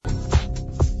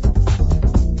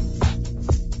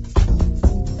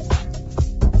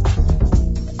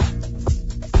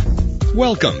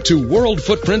Welcome to World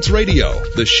Footprints Radio,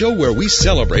 the show where we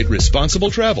celebrate responsible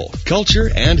travel, culture,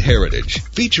 and heritage.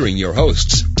 Featuring your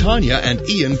hosts, Tanya and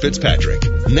Ian Fitzpatrick.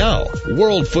 Now,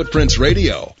 World Footprints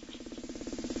Radio.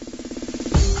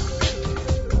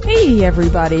 Hey,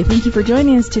 everybody. Thank you for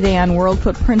joining us today on World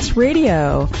Footprints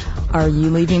Radio. Are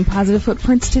you leaving positive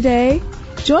footprints today?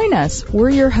 Join us. We're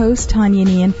your hosts, Tanya and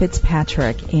Ian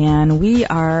Fitzpatrick, and we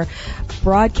are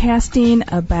broadcasting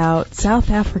about South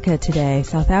Africa today.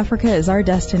 South Africa is our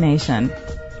destination.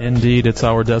 Indeed, it's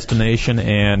our destination,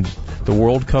 and the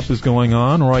World Cup is going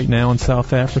on right now in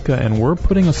South Africa, and we're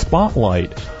putting a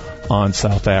spotlight on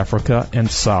South Africa and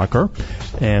soccer.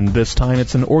 And this time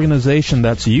it's an organization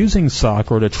that's using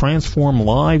soccer to transform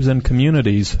lives and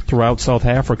communities throughout South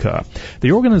Africa.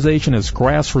 The organization is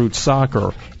Grassroots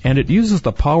Soccer, and it uses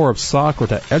the power of soccer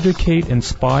to educate,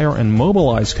 inspire, and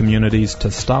mobilize communities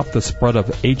to stop the spread of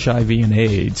HIV and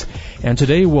AIDS. And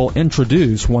today we'll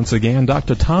introduce, once again,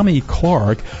 Dr. Tommy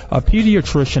Clark, a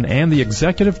pediatrician and the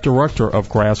executive director of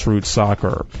Grassroots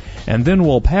Soccer. And then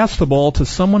we'll pass the ball to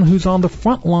someone who's on the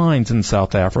front lines in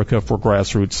South Africa for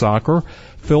Grassroots Soccer,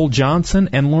 Phil Johnson,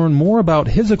 and learn more about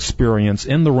his experience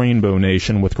in the Rainbow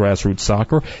Nation with Grassroots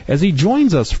Soccer as he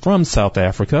joins us from South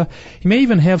Africa. He may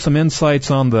even have some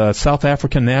insights on the South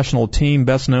African national team,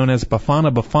 best known as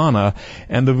Bafana Bafana,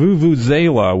 and the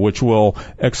Vuvuzela, which we'll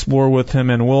explore with him,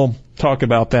 and we'll talk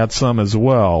about that some as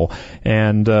well.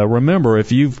 And remember,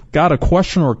 if you've got a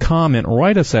question or comment,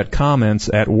 write us at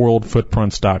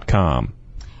comments@worldfootprints.com.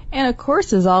 And of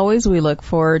course, as always, we look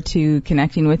forward to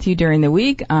connecting with you during the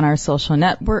week on our social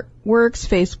networks,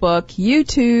 Facebook,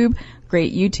 YouTube,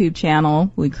 great YouTube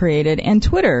channel we created, and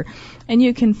Twitter. And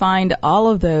you can find all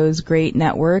of those great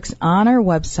networks on our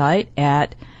website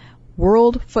at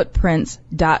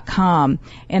worldfootprints.com.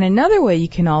 And another way you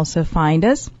can also find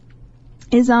us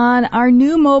is on our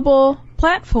new mobile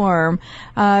platform.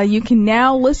 You can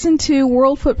now listen to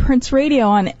World Footprints Radio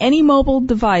on any mobile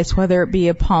device, whether it be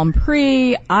a Palm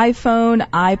Pre, iPhone,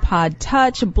 iPod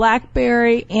Touch,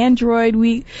 BlackBerry, Android.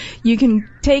 You can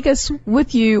take us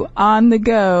with you on the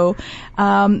go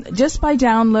just by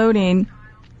downloading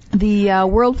the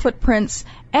World Footprints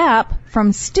app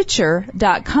from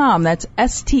Stitcher.com. That's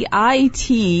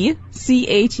STITCHER,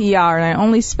 and I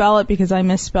only spell it because I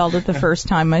misspelled it the first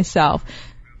time myself.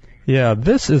 Yeah,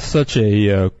 this is such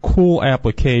a cool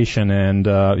application, and,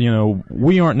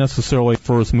 we aren't necessarily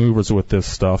first movers with this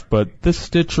stuff, but this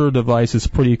Stitcher device is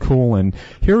pretty cool, and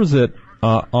here's it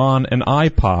on an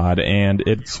iPod, and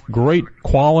it's great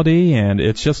quality, and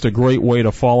it's just a great way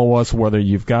to follow us, whether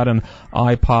you've got an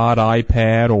iPod,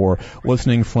 iPad, or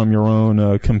listening from your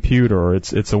own computer.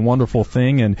 It's a wonderful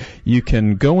thing, and you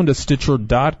can go into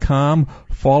Stitcher.com,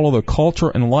 follow the culture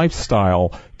and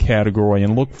lifestyle category,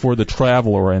 and look for the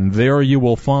traveler, and there you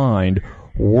will find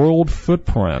World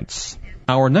Footprints.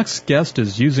 Our next guest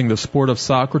is using the sport of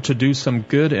soccer to do some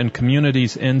good in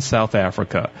communities in South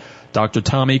Africa. Dr.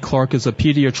 Tommy Clark is a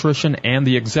pediatrician and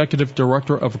the executive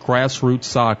director of Grassroots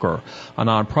Soccer, a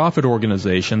nonprofit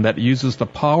organization that uses the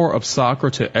power of soccer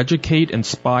to educate,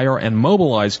 inspire, and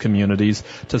mobilize communities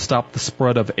to stop the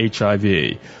spread of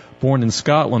HIV. Born in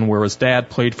Scotland, where his dad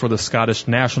played for the Scottish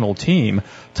national team,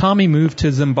 Tommy moved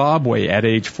to Zimbabwe at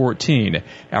age 14.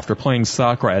 After playing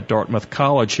soccer at Dartmouth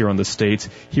College here in the States,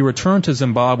 he returned to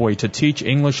Zimbabwe to teach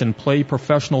English and play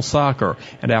professional soccer.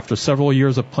 And after several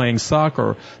years of playing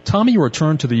soccer, Tommy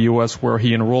returned to the U.S. where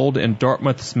he enrolled in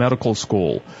Dartmouth's medical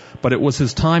school. But it was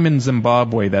his time in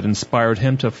Zimbabwe that inspired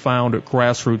him to found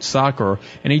Grassroots Soccer,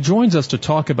 and he joins us to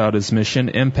talk about his mission,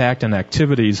 impact, and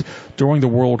activities during the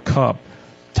World Cup.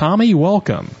 Tommy,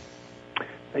 welcome.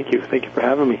 Thank you. Thank you for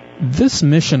having me. This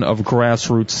mission of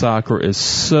Grassroots Soccer is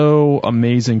so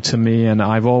amazing to me, and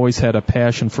I've always had a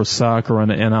passion for soccer,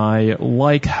 and I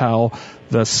like how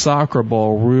the soccer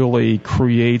ball really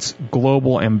creates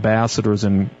global ambassadors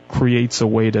and creates a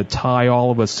way to tie all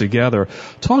of us together.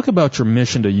 Talk about your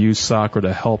mission to use soccer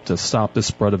to help to stop the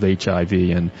spread of HIV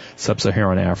in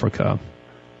sub-Saharan Africa.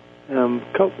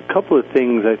 Couple of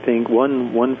things, I think.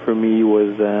 One for me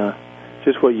was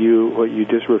just what you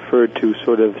just referred to,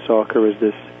 sort of soccer as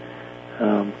this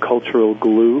cultural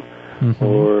glue,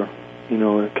 or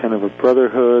kind of a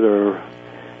brotherhood or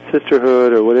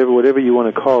sisterhood or whatever you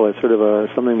want to call it, sort of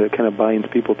something that kind of binds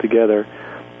people together.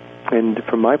 And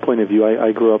from my point of view,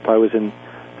 I grew up. I was in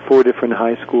 4 different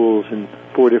high schools in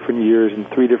 4 different years in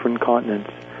 3 different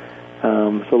continents.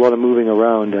 So a lot of moving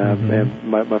around. And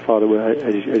my father,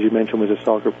 as you mentioned, was a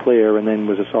soccer player and then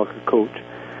was a soccer coach.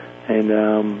 And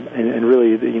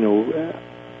really,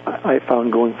 I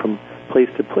found going from place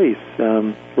to place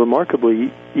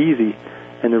remarkably easy.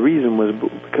 And the reason was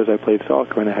because I played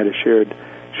soccer and I had a shared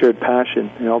shared passion.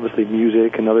 And obviously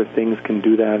music and other things can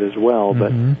do that as well,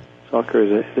 but soccer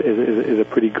is a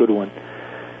pretty good one.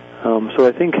 So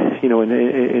I think,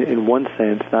 in one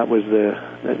sense, that was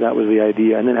the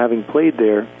idea. And then having played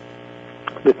there,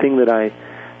 the thing that I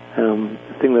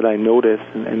noticed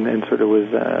and sort of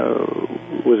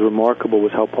was remarkable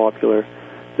was how popular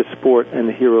the sport and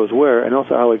the heroes were, and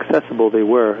also how accessible they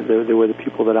were. They were the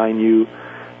people that I knew,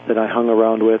 that I hung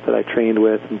around with, that I trained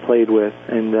with and played with,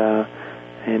 and the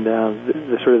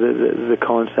sort of the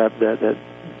concept that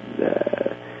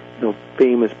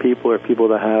famous people or people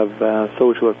that have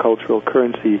social or cultural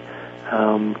currency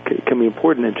can be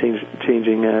important in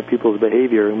changing people's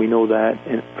behavior, and we know that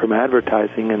from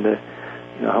advertising and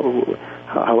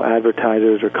how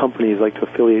advertisers or companies like to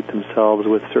affiliate themselves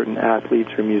with certain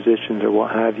athletes or musicians or what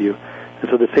have you. And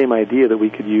so the same idea that we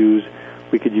could use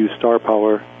star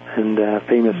power and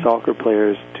famous soccer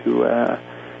players to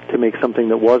make something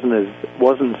that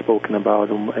wasn't spoken about,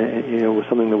 was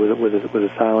something that was a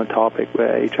silent topic,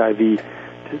 HIV,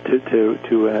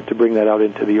 to bring that out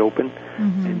into the open,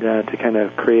 and to kind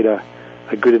of create a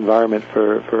good environment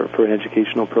for an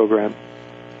educational program.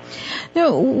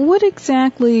 Now, what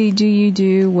exactly do you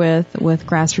do with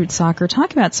grassroots soccer?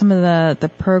 Talk about some of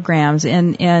the programs,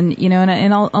 and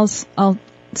I'll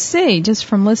say, just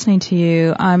from listening to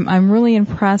you, I'm really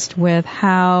impressed with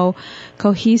how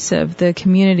cohesive the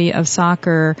community of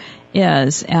soccer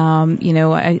is.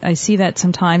 I see that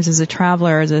sometimes as a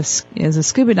traveler, as a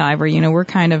scuba diver. We're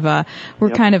kind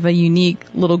of a unique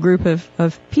little group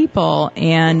of people,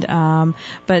 and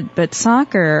but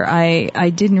soccer,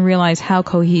 I didn't realize how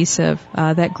cohesive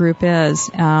that group is,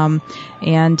 and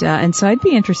so I'd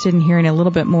be interested in hearing a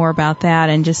little bit more about that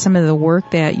and just some of the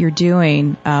work that you're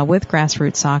doing with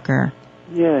grassroots soccer.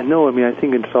 Yeah, no, I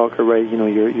think in soccer, right,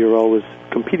 you're always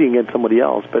competing against somebody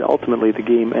else, but ultimately the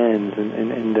game ends,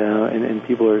 and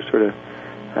people are sort of,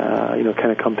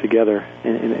 kind of come together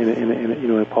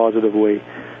in a positive way.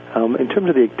 In terms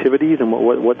of the activities and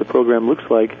what the program looks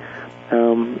like,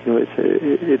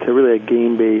 it's really a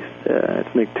game-based, it's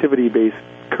an activity-based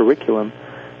curriculum,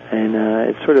 and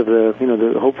it's sort of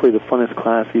hopefully the funnest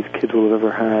class these kids will have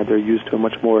ever had. They're used to a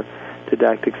much more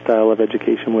didactic style of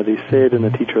education where they sit and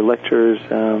the teacher lectures,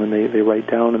 and they write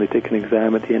down and they take an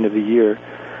exam at the end of the year.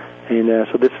 And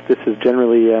so this is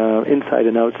generally inside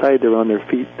and outside. They're on their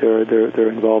feet. They're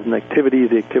involved in activities.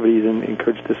 The activities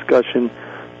encourage discussion.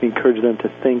 We encourage them to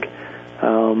think.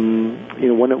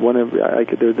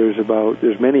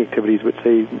 There's many activities. But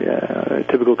say a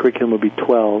typical curriculum would be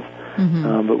 12.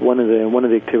 But one of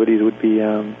the activities would be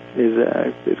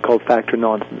is called Fact or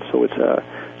Nonsense. So it's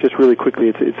just really quickly,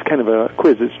 it's kind of a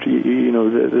quiz. It's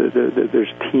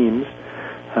there's teams,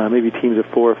 maybe teams of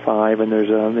 4 or 5, and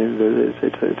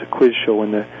it's a quiz show,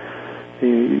 and the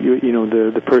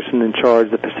person in charge,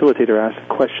 the facilitator, asks a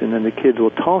question, and the kids will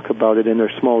talk about it in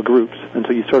their small groups. And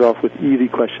so you start off with easy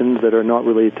questions that are not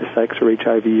related to sex or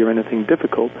HIV or anything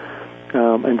difficult,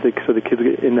 so the kids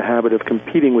get in the habit of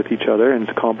competing with each other, and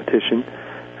it's a competition.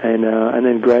 And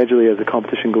then gradually, as the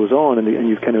competition goes on, and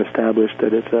you've kind of established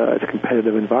that it's a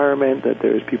competitive environment, that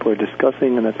people are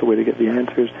discussing, and that's the way to get the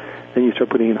answers. Then you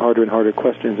start putting in harder and harder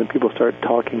questions, and people start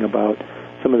talking about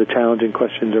some of the challenging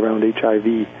questions around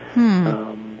HIV.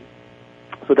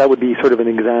 So that would be sort of an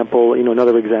example.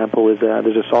 Another example is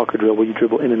there's a soccer drill where you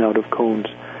dribble in and out of cones.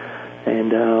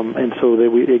 And so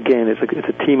it's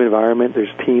a team environment. There's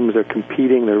teams, they're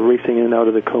competing, they're racing in and out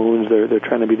of the cones. They're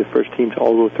trying to be the first team to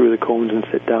all go through the cones and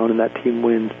sit down, and that team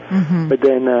wins. But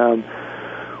then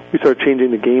we start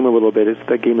changing the game a little bit.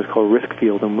 That game is called Risk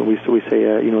Field, and we say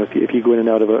if you go in and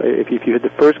out of if you hit the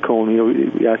first cone,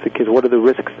 we ask the kids, what are the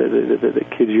risks that the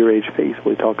kids your age face.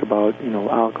 We talk about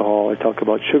alcohol. I talk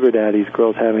about sugar daddies,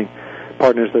 girls having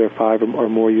partners that are 5 or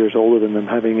more years older than them,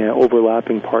 having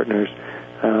overlapping partners.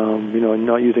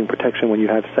 Not using protection when you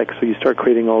have sex. So you start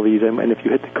creating all these, and if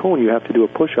you hit the cone, you have to do a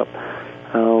push-up.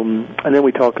 And then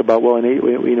we talk about,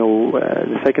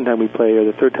 the second time we play or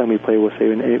the third time we play, we'll say,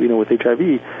 with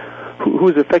HIV,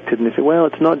 who's affected? And they say, well,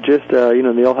 it's not just,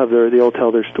 they all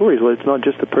tell their stories. Well, it's not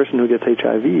just the person who gets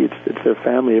HIV. It's their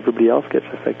family. Everybody else gets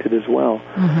affected as well.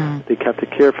 They have to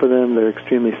care for them. They're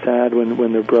extremely sad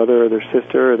when their brother or their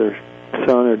sister or their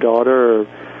son or daughter or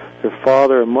their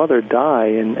father or mother die,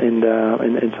 and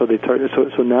so they start.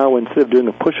 So now instead of doing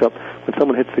a push-up, when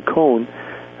someone hits the cone,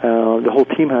 the whole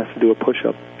team has to do a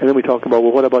push-up. And then we talk about,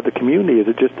 well, what about the community? Is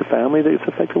it just the family that's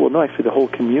affected? Well, no, actually the whole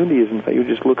community is affected. You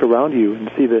just look around you and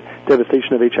see the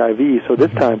devastation of HIV. So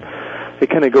this time, it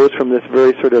kind of goes from this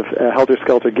very sort of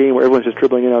helter-skelter game where everyone's just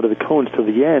dribbling in and out of the cones to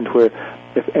the end, where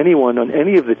if anyone on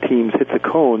any of the teams hits a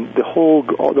cone,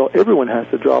 everyone has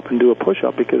to drop and do a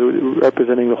push-up because it's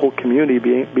representing the whole community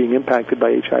being impacted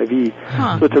by HIV.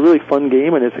 Huh. So it's a really fun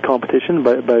game, and it's a competition,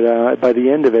 but by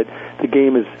the end of it, the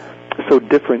game is so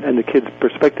different, and the kids'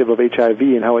 perspective of HIV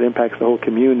and how it impacts the whole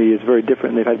community is very different,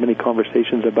 and they've had many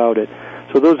conversations about it.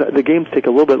 So the games take a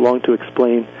little bit long to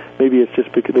explain. Maybe it's just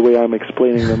because the way I'm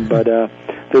explaining them, but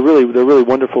they're really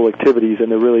wonderful activities, and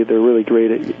they're really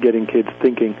great at getting kids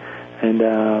thinking, and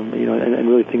and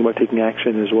really thinking about taking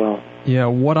action as well. Yeah,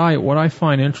 what I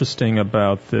find interesting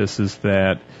about this is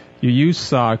that you use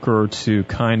soccer to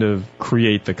kind of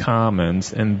create the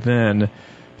commons, and then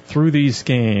through these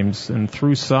games and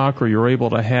through soccer, you're able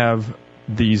to have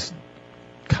these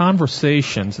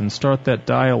conversations and start that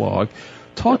dialogue.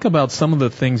 Talk about some of the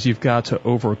things you've got to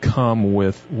overcome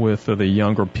with the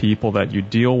younger people that you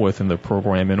deal with in the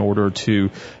program in order to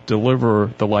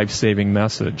deliver the life-saving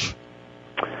message.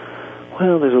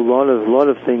 Well, there's a lot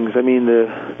of things. I mean,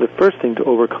 the first thing to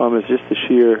overcome is just the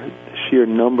sheer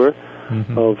number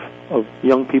of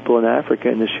young people in Africa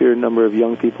and the sheer number of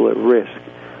young people at risk.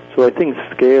 So I think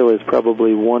scale is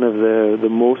probably one of the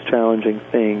most challenging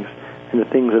things, and the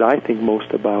things that I think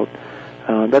most about.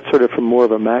 That's sort of from more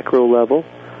of a macro level,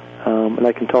 and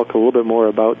I can talk a little bit more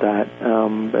about that,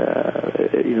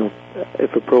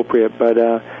 if appropriate. But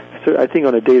so I think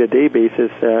on a day-to-day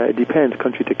basis, it depends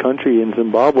country to country. In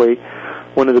Zimbabwe,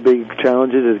 one of the big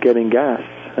challenges is getting gas.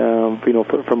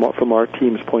 From our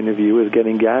team's point of view, is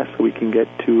getting gas so we can get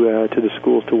to the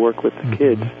schools to work with the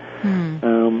kids.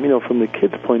 From the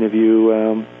kids' point of view,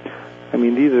 I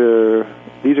mean, these are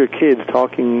kids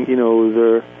talking.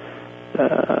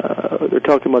 They're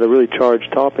talking about a really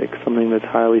charged topic, something that's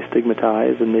highly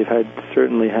stigmatized, and they've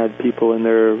certainly had people in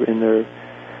their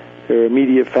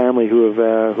immediate family who've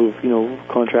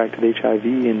contracted HIV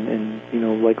and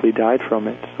likely died from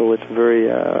it. So it's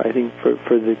very I think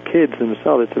for the kids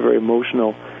themselves, it's a very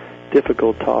emotional,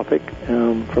 difficult topic.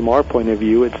 From our point of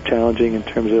view, it's challenging in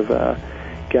terms of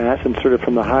gas, and sort of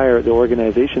from the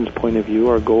organization's point of view,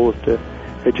 our goal is to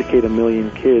educate 1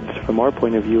 million kids. From our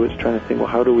point of view, it's trying to think, well,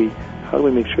 how do we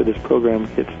make sure this program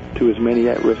gets to as many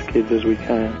at-risk kids as we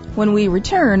can? When we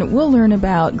return, we'll learn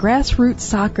about grassroots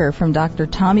soccer from Dr.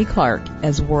 Tommy Clark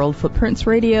as World Footprints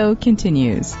Radio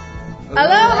continues.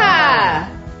 Aloha!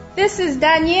 This is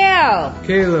Danielle.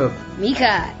 Caleb.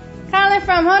 Mika. Calling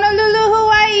from Honolulu,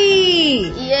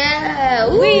 Hawaii. Yeah.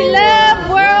 Ooh. We love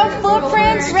World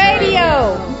Footprints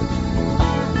Radio.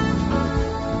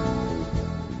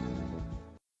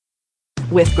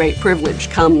 With great privilege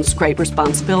comes great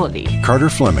responsibility. Carter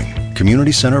Fleming,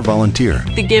 Community Center volunteer.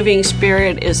 The giving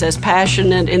spirit is as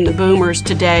passionate in the boomers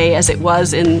today as it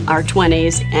was in our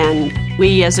 20s, and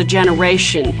we as a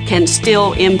generation can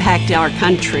still impact our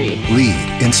country.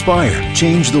 Lead, inspire,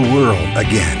 change the world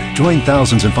again. Join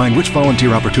thousands and find which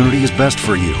volunteer opportunity is best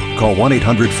for you. Call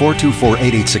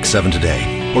 1-800-424-8867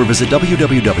 today or visit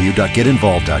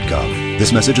www.getinvolved.gov.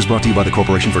 This message is brought to you by the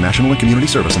Corporation for National and Community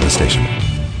Service on this station.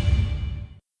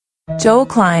 Joel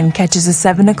Klein catches a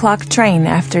 7 o'clock train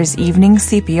after his evening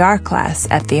CPR class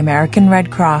at the American Red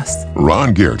Cross.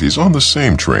 Ron Garrett is on the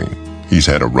same train. He's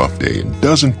had a rough day and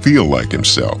doesn't feel like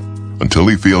himself. Until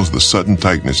he feels the sudden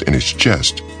tightness in his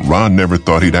chest, Ron never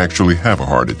thought he'd actually have a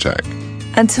heart attack.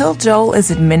 Until Joel is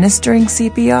administering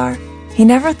CPR, he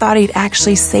never thought he'd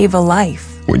actually save a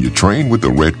life. When you train with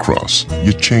the Red Cross,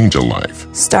 you change a life.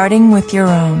 Starting with your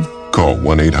own. Call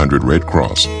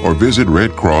 1-800-RED-CROSS or visit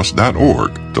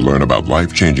redcross.org to learn about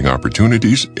life-changing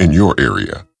opportunities in your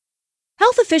area.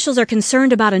 Health officials are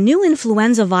concerned about a new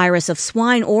influenza virus of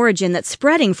swine origin that's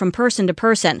spreading from person to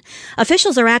person.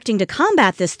 Officials are acting to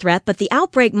combat this threat, but the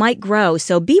outbreak might grow,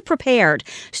 so be prepared.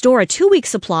 Store a 2-week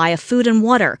supply of food and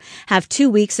water. Have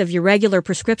 2 weeks of your regular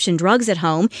prescription drugs at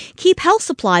home. Keep health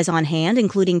supplies on hand,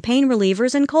 including pain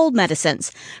relievers and cold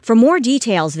medicines. For more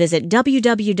details, visit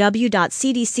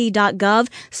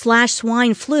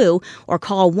www.cdc.gov/swine-flu or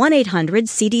call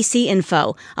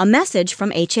 1-800-CDC-INFO. A message from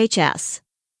HHS.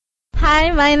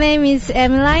 Hi, my name is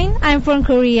Emmeline. I'm from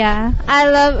Korea. I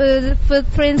love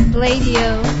Footprints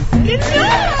Radio.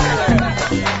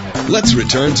 Let's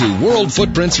return to World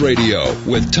Footprints Radio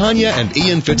with Tanya and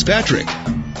Ian Fitzpatrick.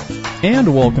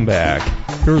 And welcome back.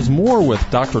 Here's more with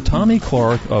Dr. Tommy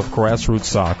Clark of Grassroots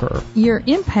Soccer. Your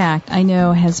impact, I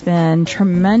know, has been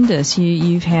tremendous.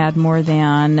 You've had more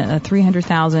than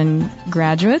 300,000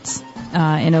 graduates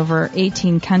in over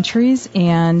 18 countries,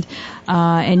 and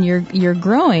you're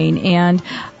growing. And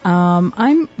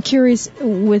I'm curious,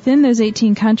 within those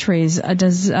 18 countries,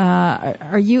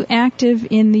 are you active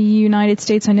in the United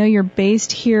States? I know you're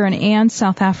based here and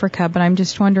South Africa, but I'm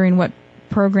just wondering what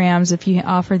programs, if you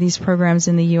offer these programs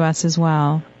in the U.S. as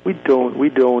well. We don't,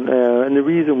 and the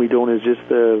reason we don't is just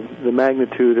the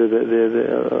magnitude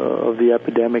of the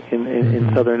epidemic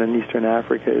in southern and eastern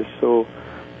Africa is so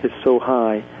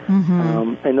high,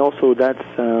 and also that's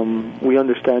we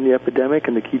understand the epidemic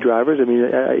and the key drivers. I mean,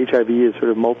 HIV is sort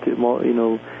of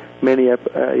many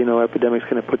epidemics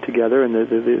kind of put together, and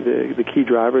the key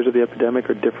drivers of the epidemic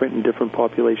are different in different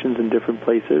populations in different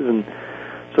places, and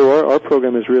so our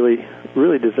program is really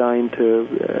designed to,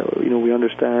 we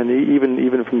understand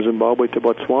even from Zimbabwe to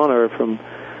Botswana, or from,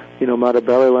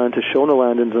 Matabeleland to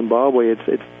Shonaland in Zimbabwe,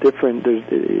 it's different.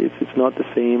 It's not the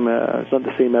same. It's not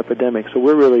the same epidemic. So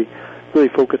we're really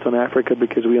focused on Africa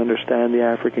because we understand the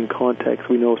African context.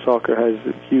 We know soccer has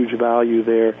huge value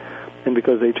there, and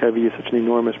because HIV is such an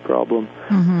enormous problem.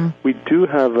 We do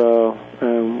have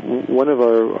one of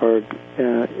our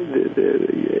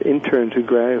the interns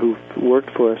who worked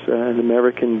for us, an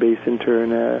American-based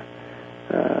intern,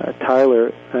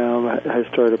 Tyler, has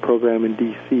started a program in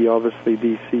D.C. Obviously,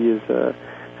 D.C.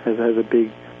 has a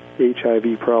big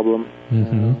HIV problem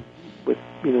with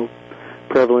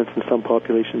prevalence in some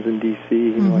populations in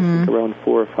D.C. I think around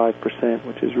 4 or 5%,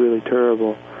 which is really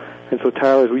terrible. And so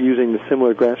Tyler's using the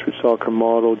similar grassroots soccer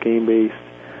model, game-based,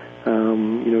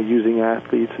 using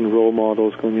athletes and role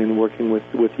models, going in and working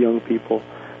with young people.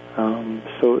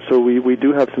 So we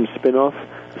do have some spin-off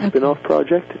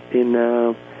project in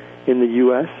the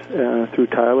U.S. Through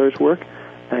Tyler's work,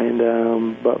 and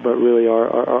but really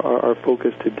our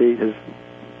focus to date is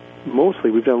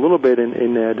mostly, we've done a little bit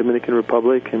in Dominican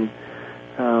Republic and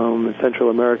Central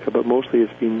America, but mostly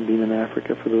it's been in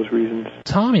Africa for those reasons.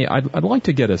 Tommy, I'd like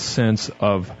to get a sense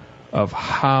of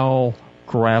how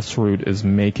grassroots is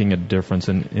making a difference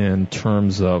in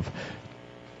terms of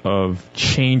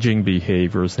changing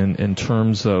behaviors, in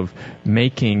terms of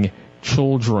making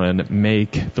children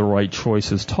make the right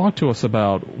choices. Talk to us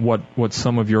about what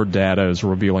some of your data is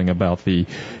revealing about the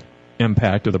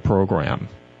impact of the program.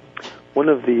 One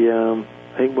of the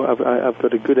I think I've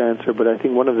got a good answer, but I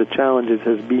think one of the challenges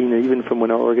has been, even from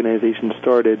when our organization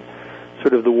started,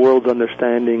 sort of the world's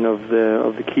understanding of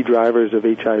the key drivers of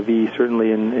HIV,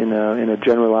 certainly in a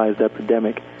generalized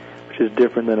epidemic, which is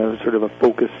different than a sort of a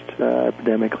focused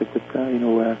epidemic, like with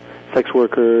sex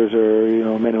workers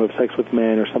or men who have sex with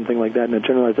men or something like that. In a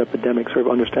generalized epidemic, sort of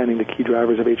understanding the key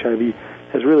drivers of HIV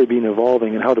has really been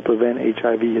evolving, and how to prevent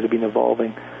HIV has been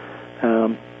evolving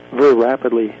very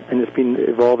rapidly, and it's been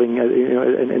evolving.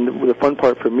 And the fun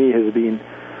part for me has been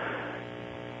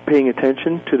paying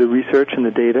attention to the research and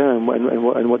the data and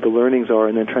what the learnings are,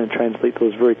 and then trying to translate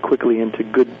those very quickly into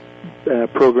good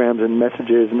programs and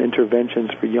messages and interventions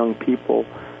for young people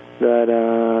that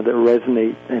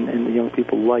resonate and the young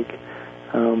people like.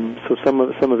 So some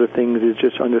of the things is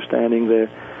just understanding that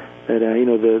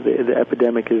the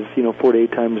epidemic is 4 to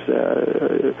 8 times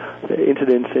the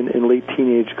incidence in late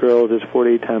teenage girls is 4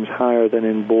 to 8 times higher than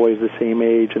in boys the same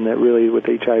age, and that really with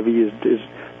HIV is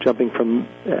jumping from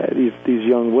these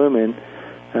young women,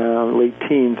 late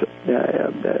teens,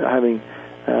 having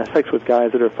sex with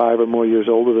guys that are 5 or more years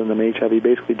older than them, HIV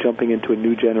basically jumping into a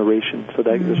new generation. So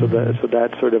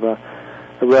that's sort of a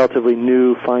relatively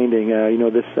new finding.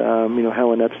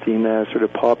 Helen Epstein sort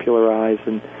of popularized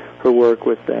and her work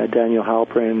with Daniel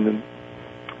Halpern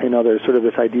and others, sort of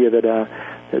this idea that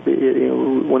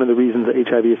one of the reasons that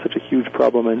HIV is such a huge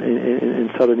problem in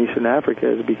southern Eastern Africa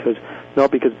is not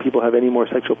because people have any more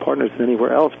sexual partners than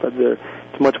anywhere else, but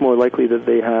it's much more likely that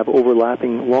they have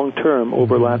long-term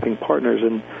overlapping partners.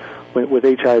 And with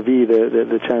HIV,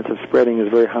 the chance of spreading is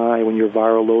very high when your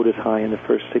viral load is high in the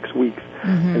first 6 weeks.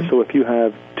 And so if you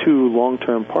have 2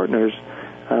 long-term partners,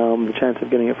 the chance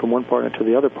of getting it from one partner to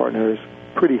the other partner is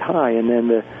pretty high, and then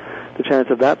the chance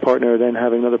of that partner then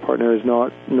having another partner is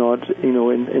not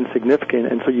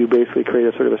insignificant, and so you basically create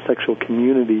a sort of a sexual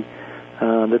community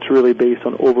that's really based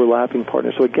on overlapping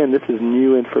partners. So again, this is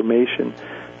new information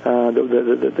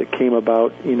that came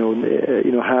about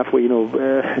halfway.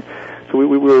 So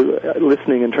we were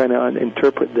listening and trying to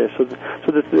interpret this. So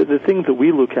the things that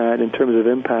we look at in terms of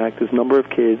impact is number of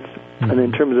kids, and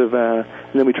in terms of and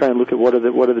then we try and look at what are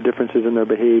the differences in their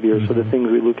behavior. So the things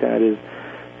we look at is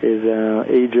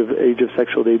age of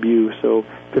sexual debut. So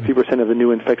 50% of the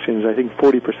new infections, I think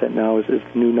 40% now is the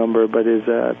new number, but is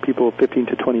people 15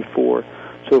 to 24.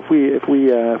 So if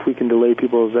we can delay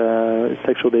people's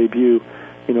sexual debut,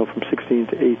 from 16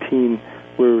 to 18,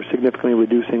 we're significantly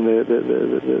reducing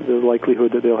the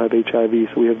likelihood that they'll have HIV.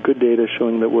 So we have good data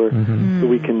showing that that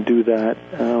we can do that.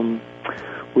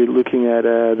 We're looking at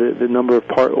the number of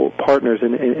partners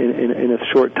in a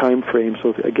short time frame.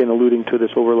 So again, alluding to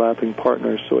this overlapping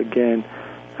partners. So again,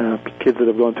 kids that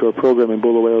have gone through our program in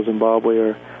Bulawayo, Zimbabwe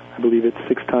are, I believe it's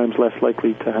 6 times less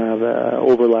likely to have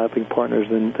overlapping partners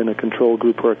than a control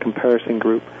group or a comparison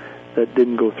group that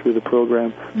didn't go through the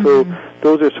program. So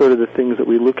those are sort of the things that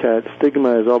we look at.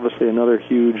 Stigma is obviously another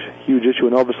huge issue,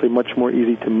 and obviously much more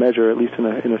easy to measure, at least in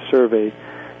a survey.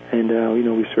 And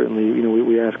we certainly,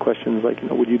 we ask questions like,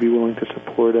 would you be willing to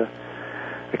support a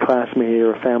classmate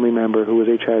or a family member who has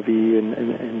HIV?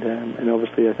 And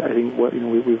obviously, I think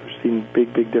we've seen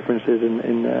big differences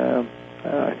in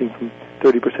I think from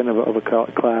 30% of a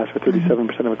class or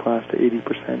 37% of a class to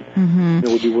 80%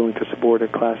 would be willing to support a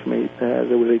classmate that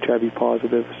was HIV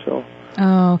positive. So.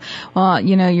 Oh, well,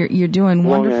 you're doing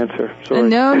wonderful. Long answer. Sorry.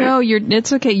 No,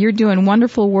 it's okay. You're doing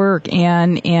wonderful work,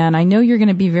 and I know you're going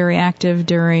to be very active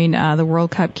during the World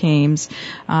Cup games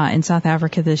in South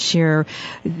Africa this year.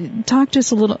 Talk to us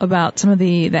a little about some of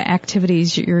the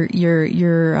activities you're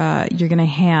going to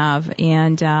have,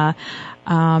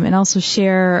 and also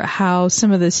share how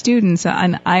some of the students,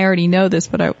 and I already know this,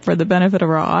 but for the benefit of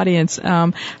our audience,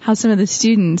 how some of the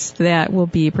students that will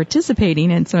be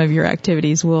participating in some of your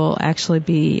activities will actually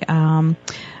be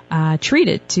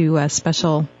treated to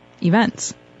special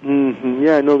events.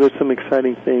 Yeah, I know there's some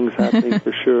exciting things happening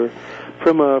for sure.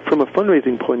 From a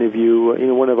fundraising point of view,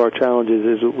 one of our challenges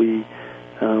is that we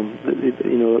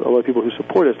a lot of people who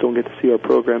support us don't get to see our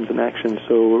programs in action.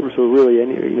 So really,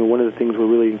 one of the things we're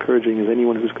really encouraging is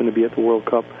anyone who's going to be at the World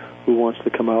Cup who wants to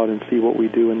come out and see what we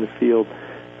do in the field.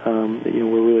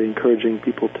 We're really encouraging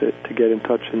people to get in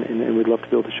touch, and we'd love to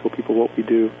be able to show people what we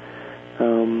do.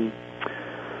 From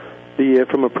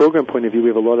a program point of view, we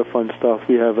have a lot of fun stuff.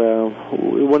 We have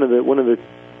one of the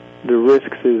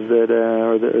risks is that,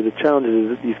 or the challenges is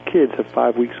that these kids have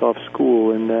 5 weeks off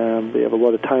school, and they have a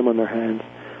lot of time on their hands,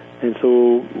 and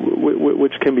so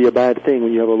which can be a bad thing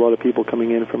when you have a lot of people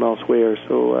coming in from elsewhere.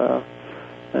 So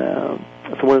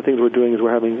one of the things we're doing is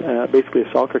we're having basically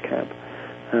a soccer camp.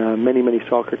 Many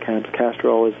soccer camps.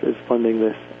 Castrol is funding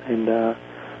this, and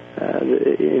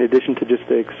in addition to just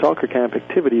the soccer camp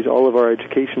activities, all of our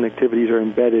education activities are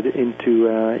embedded into,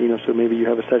 so maybe you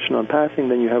have a session on passing,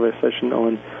 then you have a session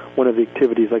on one of the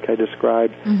activities like I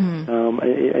described.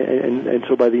 And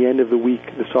so by the end of the week,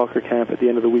 the soccer camp, at the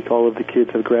end of the week, all of the kids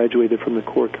have graduated from the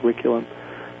core curriculum.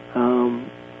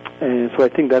 And so I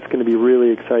think that's going to be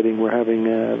really exciting. We're having,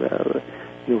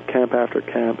 camp after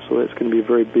camp, so it's going to be a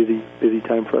very busy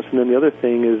time for us. And then the other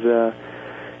thing is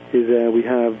we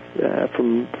have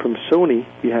from Sony,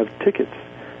 we have tickets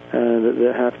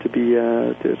that have to be.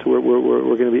 So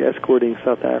we're going to be escorting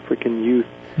South African youth.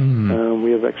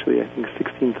 We have actually, I think,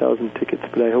 16,000 tickets,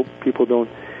 but I hope people don't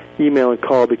email and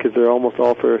call because they're almost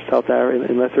all for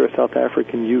unless they're a South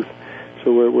African youth.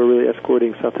 So we're really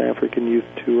escorting South African youth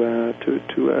to a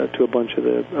bunch of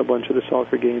the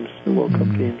soccer games, the World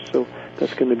Cup games. So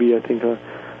that's going to be, I think, a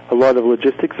lot of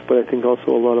logistics, but I think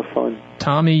also a lot of fun.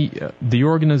 Tommy, the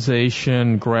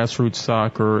organization Grassroots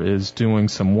Soccer is doing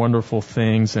some wonderful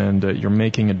things, and you're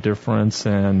making a difference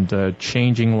and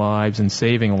changing lives and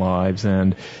saving lives,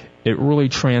 and it really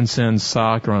transcends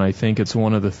soccer, and I think it's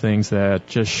one of the things that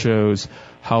just shows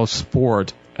how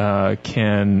sport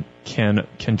can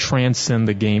transcend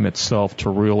the game itself to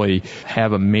really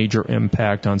have a major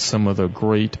impact on some of the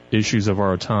great issues of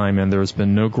our time. And there's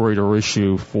been no greater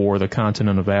issue for the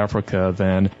continent of Africa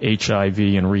than HIV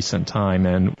in recent time.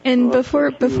 And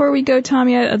before we go,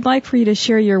 Tommy, I'd like for you to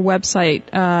share your website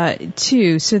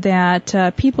too, so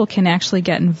that people can actually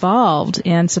get involved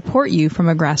and support you from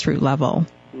a grassroots level.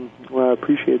 Well, I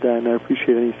appreciate that, and I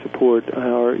appreciate any support.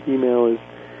 Our email is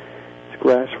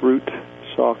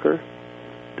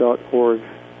grassrootsoccer.org,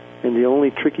 and the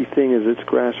only tricky thing is it's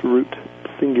grassroot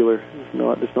singular.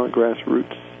 It's not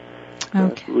grassroots.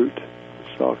 Okay.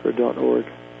 Grassrootsoccer.org.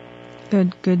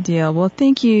 Good deal. Well,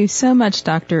 thank you so much,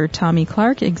 Dr. Tommy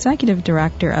Clark, Executive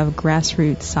Director of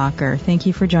Grassroots Soccer. Thank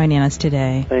you for joining us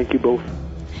today. Thank you both.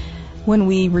 When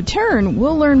we return,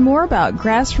 we'll learn more about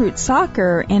Grassroots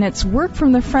Soccer and its work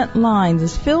from the front lines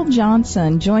as Phil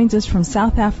Johnson joins us from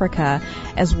South Africa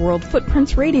as World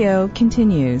Footprints Radio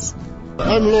continues.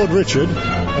 I'm Lord Richard,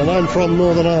 and I'm from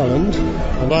Northern Ireland,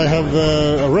 and I have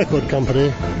a record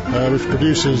company which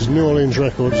produces New Orleans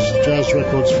records, jazz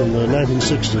records from the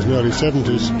 1960s and early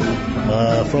 70s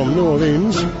from New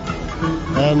Orleans,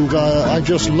 and I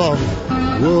just love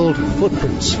World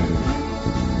Footprints.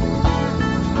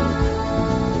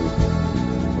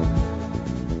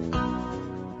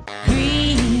 Green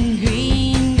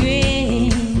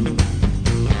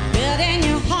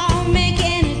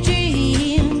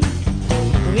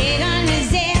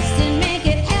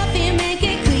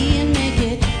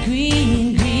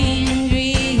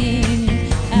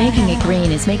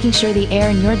means making sure the air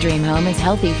in your dream home is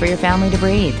healthy for your family to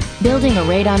breathe. Building a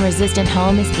radon-resistant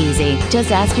home is easy.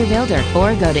 Just ask your builder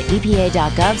or go to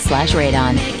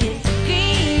epa.gov/radon.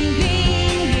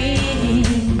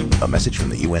 A message from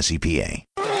the U.S. EPA.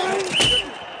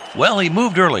 Well, he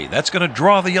moved early. That's going to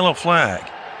draw the yellow flag.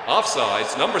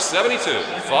 Offsides, number 72,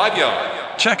 5 yard.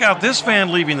 Check out this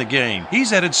fan leaving the game.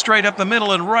 He's headed straight up the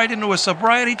middle and right into a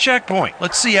sobriety checkpoint.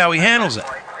 Let's see how he handles it.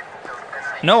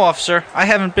 No, officer, I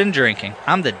haven't been drinking.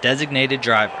 I'm the designated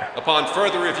driver. Upon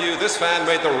further review, this fan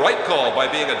made the right call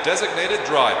by being a designated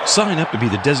driver. Sign up to be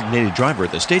the designated driver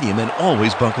at the stadium and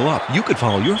always buckle up. You could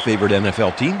follow your favorite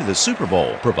NFL team to the Super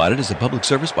Bowl, provided as a public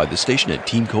service by the station and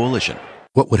Team Coalition.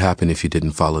 What would happen if you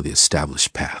didn't follow the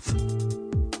established path?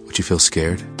 Would you feel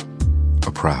scared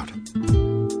or proud?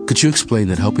 Could you explain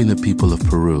that helping the people of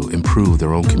Peru improve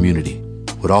their own community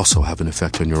would also have an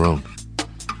effect on your own?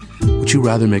 Would you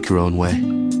rather make your own way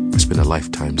or spend a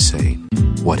lifetime saying,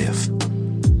 what if?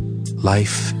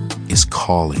 Life is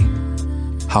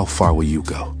calling. How far will you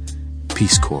go?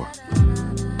 Peace Corps.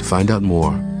 To find out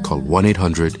more, call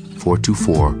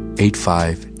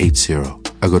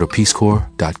 1-800-424-8580 or go to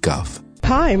peacecorps.gov.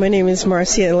 Hi, my name is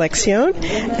Marcia Alexion,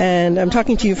 and I'm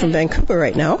talking to you from Vancouver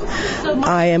right now.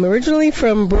 I am originally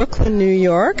from Brooklyn, New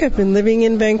York. I've been living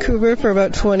in Vancouver for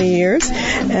about 20 years,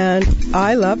 and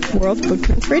I love World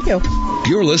Footprints Radio.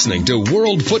 You're listening to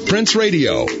World Footprints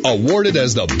Radio, awarded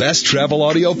as the best travel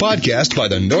audio podcast by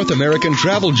the North American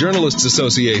Travel Journalists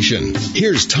Association.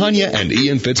 Here's Tanya and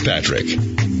Ian Fitzpatrick.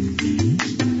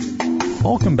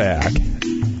 Welcome back.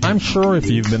 I'm sure if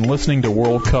you've been listening to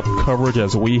World Cup coverage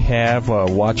as we have,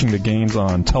 watching the games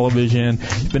on television,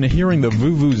 you've been hearing the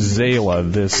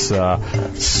vuvuzela, this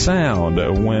sound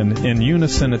when in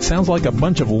unison it sounds like a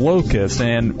bunch of locusts,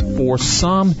 and for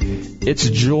some it's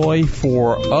joy,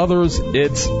 for others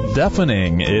it's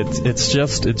deafening. It's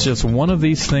just one of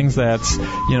these things that's,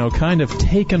 kind of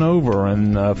taken over,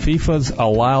 and FIFA's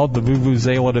allowed the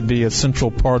vuvuzela to be a central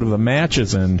part of the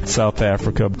matches in South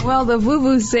Africa. Well, the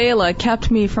vuvuzela kept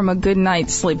me from a good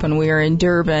night's sleep when we were in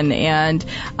Durban, and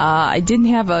I didn't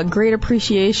have a great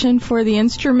appreciation for the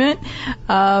instrument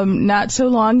not so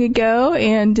long ago,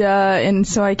 and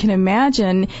so I can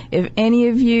imagine if any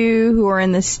of you who are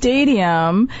in the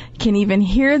stadium can even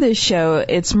hear this show,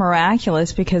 it's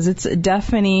miraculous because it's a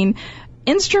deafening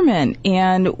instrument,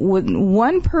 and with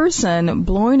one person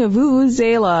blowing a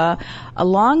vuvuzela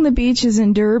along the beaches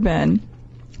in Durban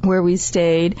where we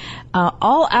stayed,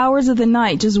 all hours of the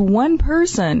night, just one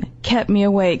person kept me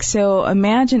awake. So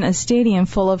imagine a stadium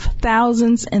full of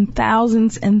thousands and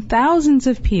thousands and thousands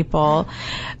of people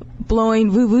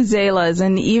blowing vuvuzelas,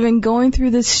 and even going through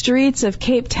the streets of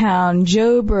Cape Town,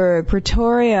 Joburg,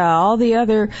 Pretoria, all the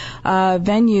other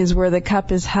venues where the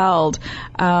cup is held.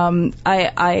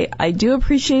 I do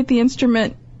appreciate the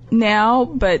instrument now,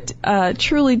 but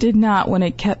truly did not when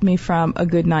it kept me from a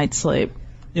good night's sleep.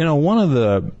 One of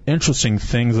the interesting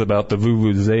things about the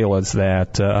vuvuzela is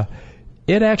that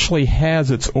it actually has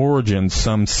its origins,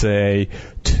 some say,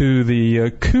 to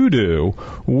the kudu,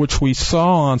 which we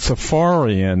saw on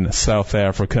safari in South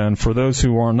Africa. And for those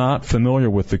who are not familiar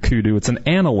with the kudu, it's an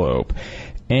antelope.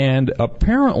 And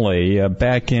apparently,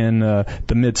 back in the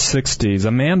mid-'60s,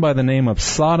 a man by the name of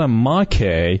Saddam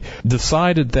Mackay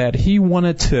decided that he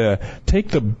wanted to take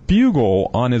the bugle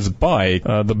on his bike,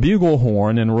 the bugle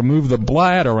horn, and remove the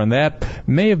bladder, and that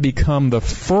may have become the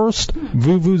first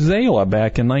vuvuzela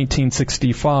back in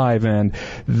 1965. And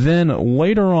then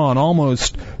later on,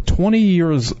 almost 20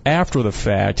 years after the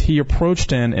fact, he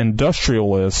approached an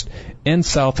industrialist in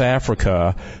South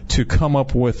Africa to come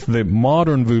up with the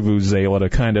modern vuvuzela, to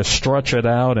kind of stretch it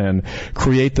out and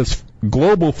create this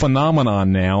global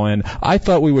phenomenon now. And I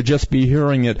thought we would just be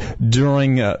hearing it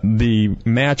during the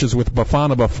matches with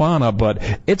Bafana Bafana, but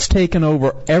it's taken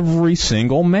over every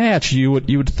single match. You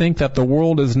would think that the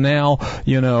world is now,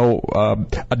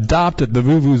 adopted the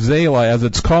vuvuzela as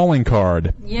its calling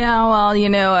card. Yeah,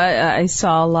 well, I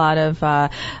saw a lot of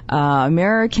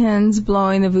Americans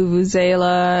blowing the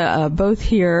vuvuzela, both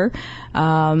here,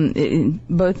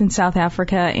 both in South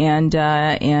Africa, and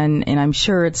I'm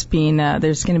sure it's been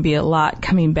there's going to be a lot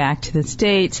coming back to the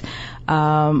States.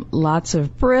 Lots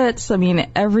of Brits. I mean,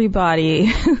 everybody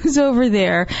who's over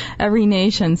there, every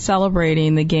nation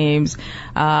celebrating the games.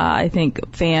 I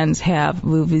think fans have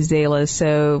vuvuzelas,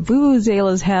 so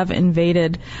vuvuzelas have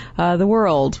invaded the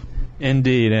world.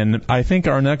 Indeed, and I think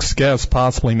our next guest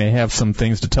possibly may have some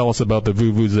things to tell us about the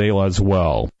Vuvuzela as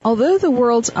well. Although the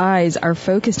world's eyes are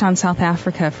focused on South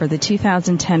Africa for the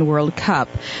 2010 World Cup,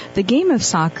 the game of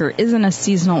soccer isn't a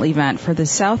seasonal event for the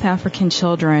South African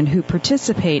children who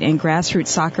participate in grassroots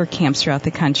soccer camps throughout the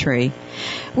country.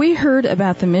 We heard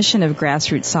about the mission of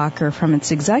grassroots soccer from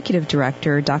its executive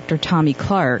director, Dr. Tommy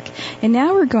Clark, and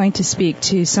now we're going to speak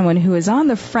to someone who is on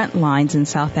the front lines in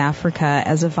South Africa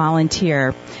as a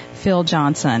volunteer, Phil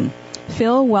Johnson.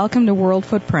 Phil, welcome to World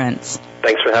Footprints.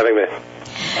 Thanks for having me.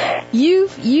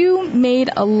 You made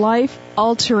a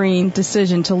life-altering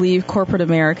decision to leave corporate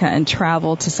America and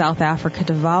travel to South Africa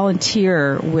to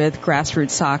volunteer with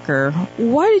grassroots soccer.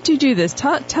 Why did you do this?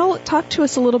 Talk to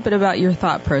us a little bit about your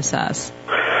thought process.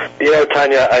 You know,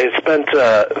 Tanya, I spent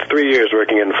 3 years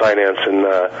working in finance in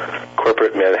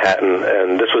corporate Manhattan,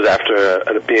 and this was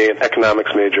after being an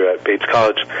economics major at Bates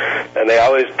College. And they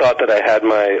always thought that I had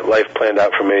my life planned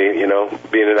out for me, you know,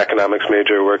 being an economics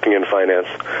major, working in finance.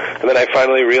 And then I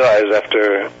finally realized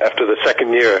after the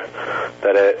second year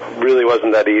that it really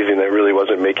wasn't that easy, and it really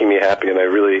wasn't making me happy, and I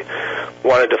really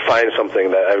wanted to find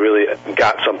something that I really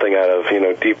got something out of, you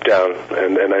know, deep down.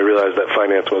 And I realized that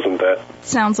finance wasn't that.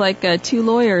 Sounds like two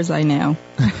lawyers I know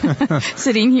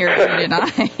sitting here, Reed and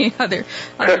I, other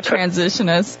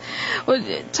transitionists. Well,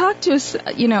 talk to us,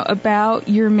 you know, about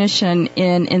your mission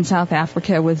in South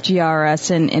Africa with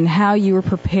GRS and how you were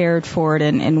prepared for it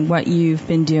and what you've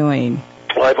been doing.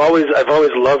 Well, I've always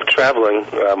loved traveling,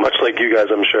 much like you guys,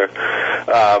 I'm sure.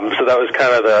 So that was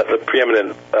kind of the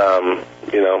preeminent,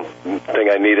 thing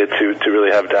I needed to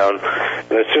really have down.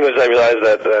 And as soon as I realized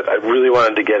that I really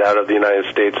wanted to get out of the United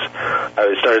States,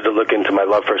 I started to look into my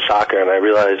love for soccer, and I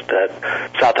realized that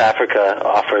South Africa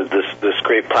offered this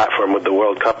great platform with the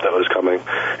World Cup that was coming.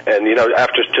 And, you know,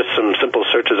 after just some simple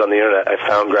searches on the internet, I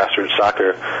found grassroots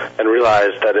soccer and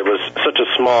realized that it was such a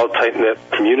small,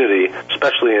 tight-knit community,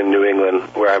 especially in New England,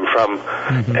 where I'm from.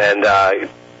 Mm-hmm. And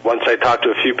once I talked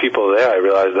to a few people there, I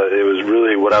realized that it was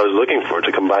really what I was looking for,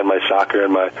 to combine my soccer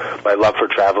and my love for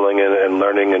traveling and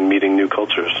learning and meeting new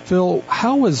cultures. Phil,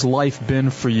 how has life been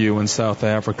for you in South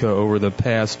Africa over the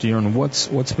past year, and what's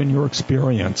been your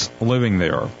experience living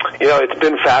there? You know, it's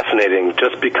been fascinating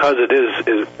just because it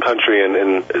is country and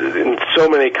in so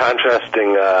many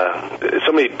contrasting,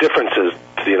 so many differences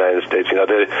to the United States. You know,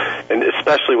 and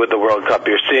especially with the World Cup,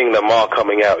 you're seeing them all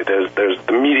coming out. There's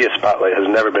the media spotlight has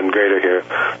never been greater here.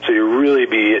 So you're really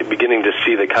beginning to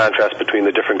see the contrast between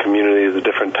the different communities, the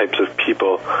different types of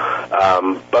people.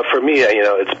 But for me, you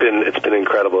know, it's been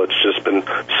incredible. It's just been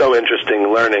so interesting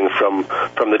learning from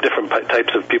the different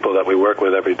types of people that we work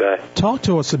with every day. Talk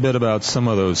to us a bit about some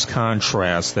of those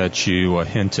contrasts that you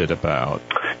hinted about.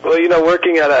 Well, you know,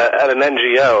 working at an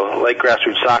NGO like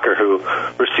Grassroots Soccer, who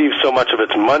receives so much of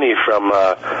its money from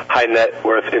high net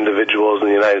worth individuals in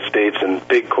the United States and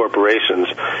big corporations,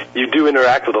 you do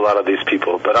interact with a lot of these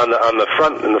people. But in the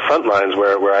front lines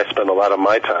where I spend a lot of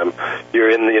my time, you're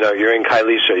in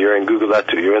Khayelitsha, you're in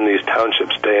Gugulethu, you're in these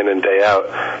townships day in and day out,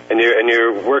 and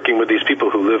you're working with these people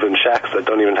who live in shacks that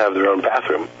don't even have their own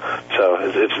bathroom. So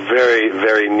it's very,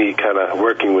 very neat, kind of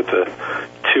working with the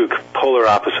two polar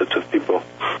opposites of people.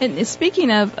 And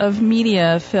speaking of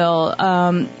media, Phil,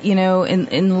 you know,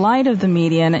 in light of the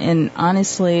media, and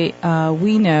honestly,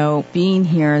 we know, being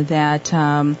here, that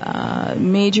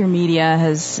major media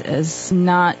has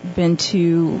not been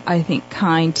too, I think,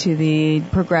 kind to the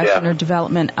progression or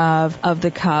development of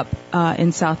the Cup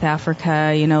in South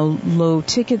Africa. You know, low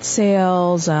ticket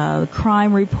sales,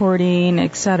 crime reporting,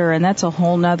 et cetera, and that's a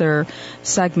whole nother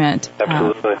segment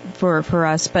for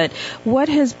us. But what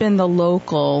has been the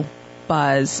local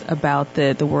buzz about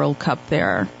the World Cup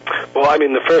there? Well, I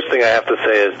mean, the first thing I have to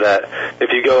say is that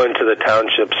if you go into the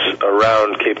townships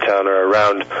around Cape Town or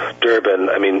around Durban,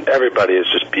 I mean, everybody is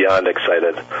just beyond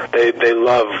excited. They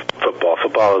love football.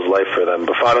 Football is life for them.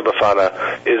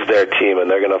 Bafana is their team, and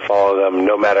they're going to follow them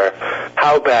no matter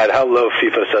how low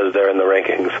FIFA says they're in the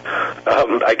rankings.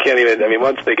 I can't even, I mean,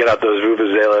 once they get out those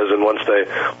vuvuzelas and once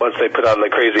they put on the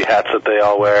crazy hats that they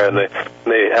all wear, and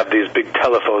they have these big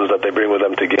telephones that they bring with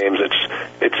them to games,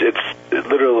 it's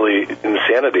literally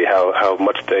insanity how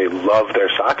much they love their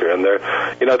soccer, and they're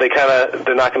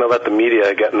not going to let the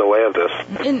media get in the way of this.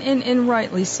 And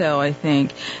rightly so, I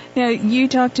think. You know, you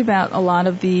talked about a lot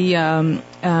of the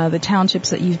townships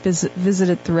that you've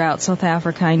visited throughout South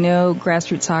Africa. I know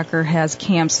Grassroots Soccer has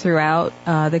camps throughout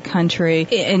the country,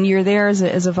 and you're there as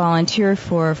a volunteer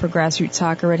for Grassroots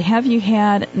Soccer. But have you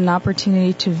had an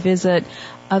opportunity to visit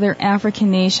other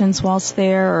African nations whilst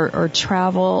there, or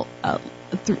travel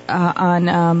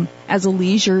as a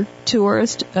leisure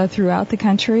tourist throughout the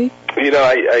country?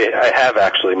 I have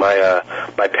actually.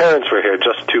 My parents were here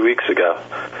just 2 weeks ago,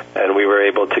 and we were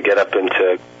able to get up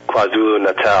into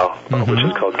KwaZulu-Natal, which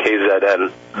is called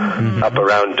KZN, up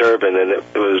around Durban, and it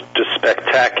was just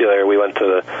spectacular. We went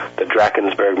to the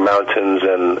Drakensberg Mountains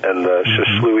and the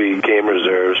Shishlui Game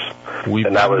Reserves. We've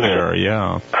been there,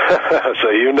 yeah. So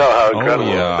you know how incredible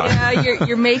it is. Yeah,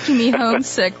 you're making me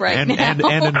homesick right now.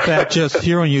 And in fact, just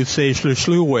hearing you say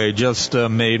Shishlui just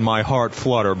made my heart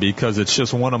flutter, because it's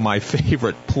just one of my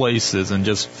favorite places and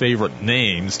just favorite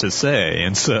names to say.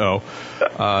 And so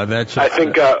that's just...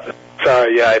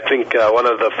 I think one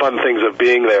of the fun things of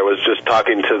being there was just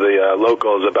talking to the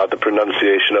locals about the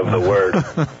pronunciation of the word.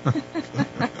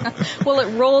 Well,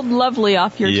 it rolled lovely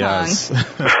off your tongue.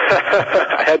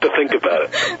 I had to think about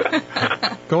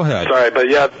it. Go ahead. Sorry, but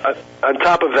yeah, on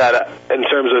top of that, in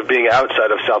terms of being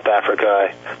outside of South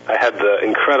Africa, I had the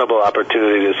incredible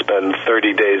opportunity to spend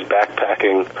 30 days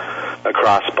backpacking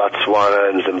across Botswana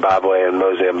and Zimbabwe and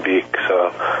Mozambique,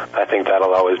 so I think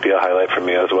that'll always be a highlight for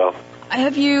me as well.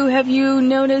 Have you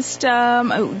noticed?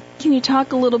 Can you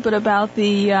talk a little bit about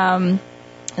the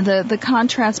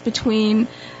contrast between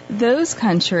those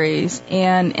countries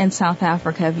and South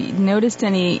Africa? Have you noticed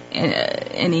any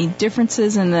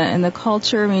differences in the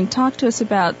culture? I mean, talk to us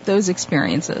about those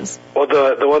experiences. Well,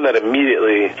 the one that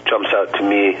immediately jumps out to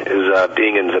me is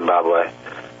being in Zimbabwe.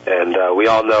 And we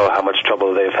all know how much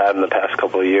trouble they've had in the past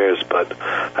couple of years, but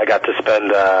I got to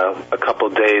spend a couple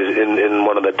of days in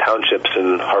one of the townships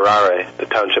in Harare. The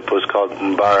township was called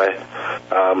Mbare.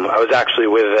 I was actually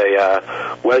with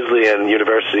a Wesleyan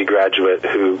University graduate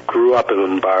who grew up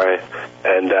in Mbare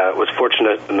and was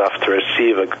fortunate enough to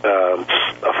receive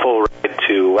a full ride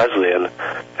to Wesleyan.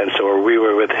 And so we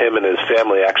were with him and his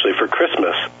family actually for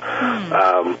Christmas.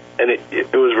 And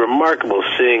it was remarkable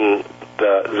seeing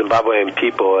the Zimbabwean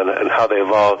people and how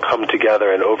they've all come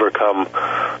together and overcome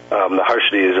the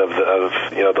harshness of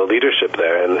the leadership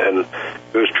there, and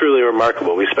it was truly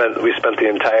remarkable. We spent the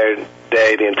entire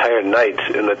day, the entire night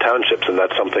in the townships, and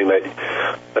that's something that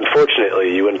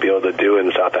unfortunately you wouldn't be able to do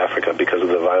in South Africa because of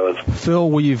the violence. Phil,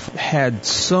 we've had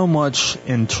so much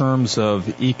in terms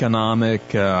of economic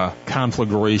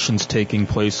conflagrations taking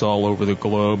place all over the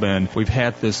globe, and we've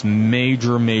had this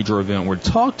major event.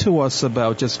 Talk to us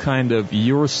about just kind of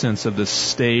your sense of the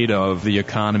state of the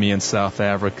economy in South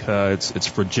Africa, its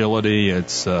fragility,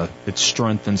 its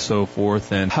strength, and so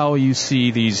forth, and how you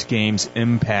see these games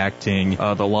impacting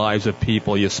the lives of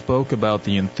people. You spoke about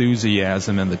the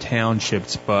enthusiasm in the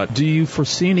townships, but do you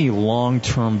foresee any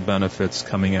long-term benefits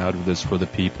coming out of this for the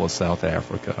people of South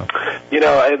Africa?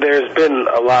 There's been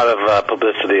a lot of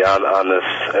publicity on this,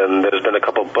 and there's been a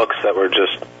couple books that were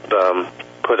just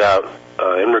put out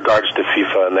in regards to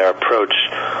FIFA and their approach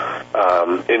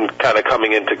in kind of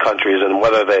coming into countries and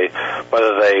whether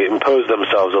they impose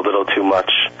themselves a little too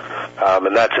much,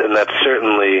 and that's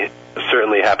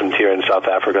certainly happened here in South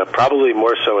Africa, probably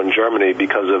more so in Germany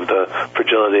because of the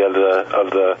fragility of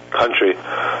the country.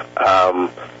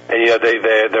 And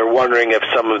they're wondering if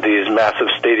some of these massive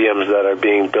stadiums that are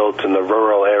being built in the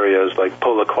rural areas like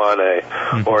Polokwane,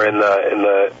 or in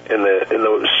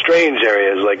the strange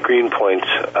areas like Greenpoint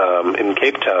in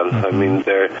Cape Town. I mean,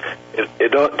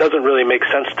 it doesn't really make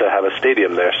sense to have a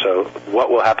stadium there. So what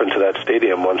will happen to that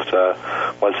stadium once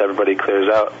everybody clears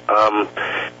out?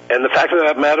 And the fact of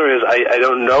the matter is, I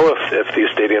don't know if these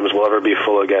stadiums will ever be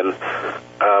full again.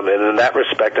 And in that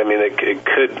respect, I mean,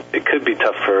 it could be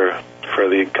tough for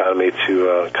the economy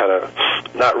to kind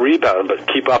of not rebound, but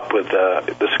keep up with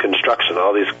this construction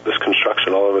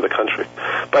all over the country.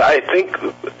 But I think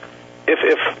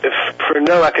if for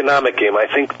no economic gain, I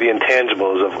think the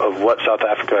intangibles of what South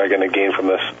Africa are going to gain from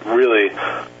this really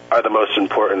are the most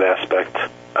important aspect.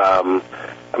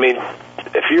 I mean,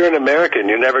 if you're an American,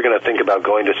 you're never going to think about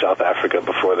going to South Africa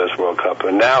before this World Cup.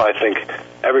 And now I think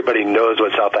everybody knows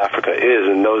what South Africa is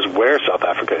and knows where South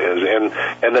Africa is, and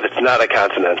that it's not a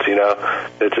continent,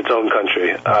 it's its own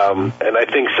country. And I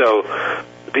think so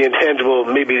the intangible,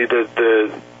 maybe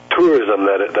the tourism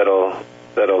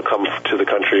that'll come to the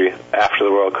country after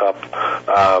the World Cup,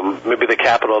 maybe the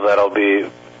capital that'll be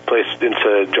placed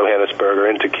into Johannesburg or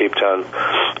into Cape Town.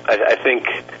 I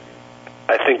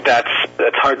think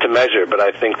that's hard to measure, but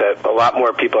I think that a lot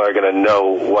more people are going to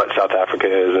know what South Africa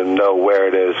is and know where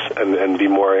it is and be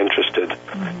more interested,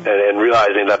 and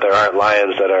realizing that there aren't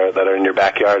lions that are in your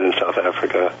backyard in South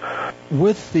Africa.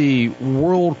 With the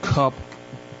World Cup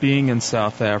being in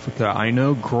South Africa, I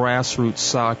know grassroots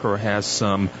soccer has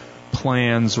some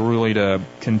plans really to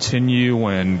continue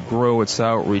and grow its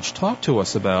outreach. Talk to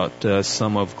us about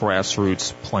some of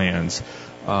grassroots plans.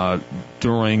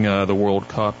 during the World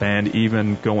Cup and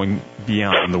even going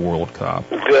beyond the World Cup?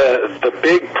 The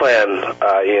big plan,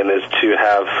 Ian, is to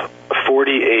have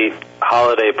 48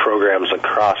 holiday programs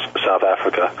across South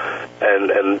Africa,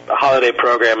 and a holiday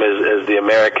program is the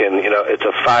American. It's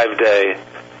a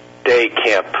 5-day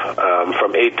camp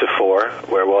from 8 to 4,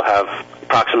 where we'll have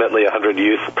approximately 100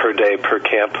 youth per day per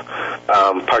camp,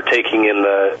 partaking in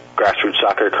the grassroots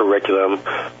soccer curriculum,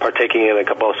 partaking in a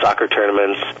couple of soccer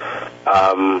tournaments.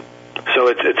 So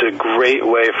it's a great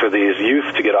way for these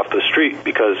youth to get off the street,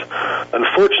 because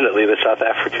unfortunately the South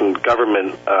African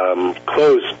government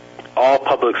closed all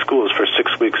public schools for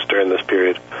 6 weeks during this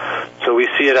period. So we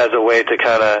see it as a way to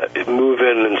kind of move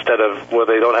in, instead of, well,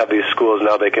 they don't have these schools,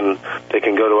 now they can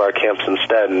go to our camps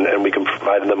instead, and we can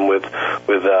provide them with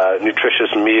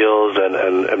nutritious meals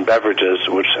and beverages,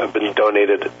 which have been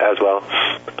donated as well.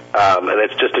 And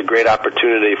it's just a great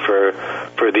opportunity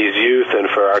for these youth and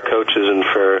for our coaches and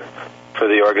for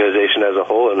the organization as a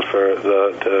whole, and for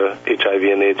the HIV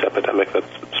and AIDS epidemic that's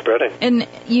spreading. And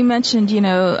you mentioned,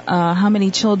 how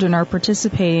many children are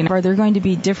participating. Are there going to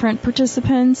be different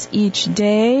participants each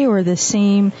day, or the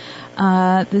same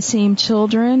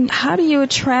children? How do you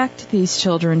attract these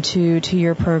children to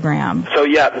your program? So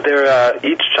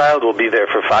each child will be there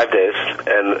for 5 days,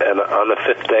 and on the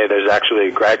 5th day there's actually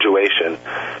a graduation.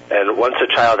 And once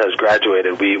a child has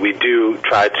graduated, we do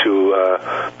try to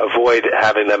avoid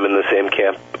having them in the same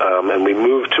camp, and we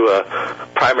move to a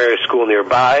primary school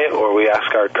nearby, or we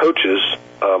ask our coaches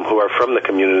who are from the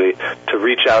community to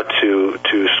reach out to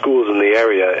schools in the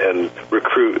area and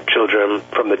recruit children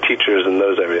from the teachers in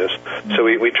those areas. Mm-hmm. So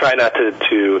we try not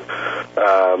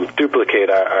to duplicate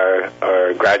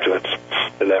our graduates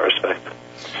in that respect.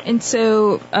 And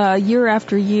so year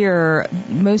after year,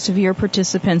 most of your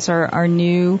participants are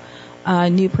new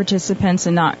participants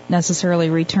and not necessarily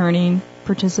returning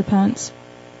participants?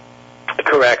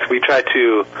 Correct. We try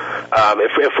to,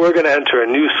 if we're going to enter a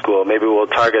new school, maybe we'll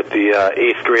target the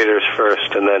 8th graders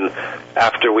first, and then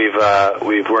after we've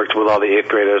worked with all the 8th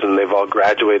graders and they've all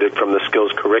graduated from the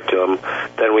skills curriculum,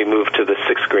 then we move to the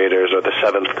 6th graders or the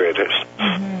 7th graders.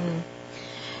 Mm-hmm.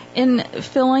 And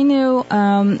Phil, I know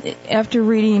after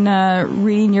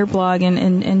reading your blog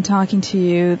and talking to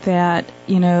you that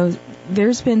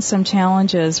there's been some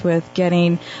challenges with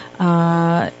getting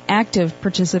active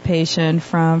participation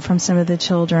from some of the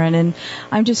children, and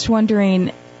I'm just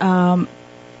wondering.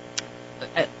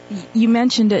 You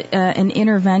mentioned an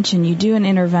intervention. You do an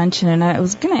intervention, and I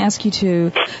was going to ask you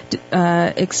to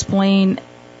explain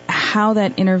how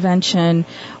that intervention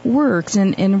works,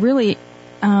 and really.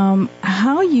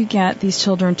 How you get these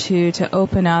children to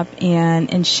open up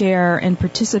and share and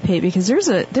participate, because there's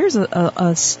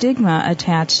a stigma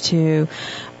attached to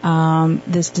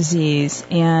this disease,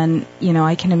 and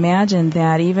I can imagine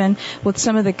that even with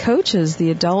some of the coaches, the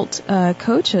adult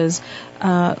coaches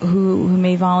who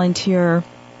may volunteer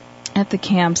at the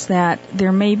camps, that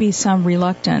there may be some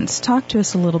reluctance. Talk to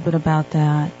us a little bit about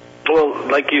that. Well,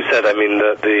 like you said, I mean,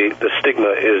 the stigma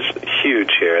is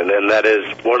huge here, and that is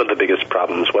one of the biggest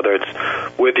problems, whether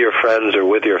it's with your friends or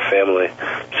with your family.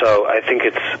 So I think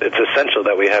it's essential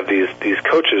that we have these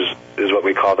coaches, is what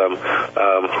we call them,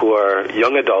 who are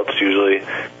young adults, usually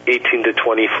 18 to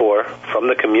 24, from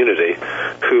the community,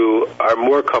 who are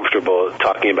more comfortable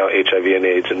talking about HIV and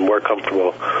AIDS and more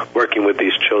comfortable working with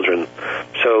these children.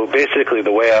 So basically,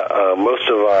 the way most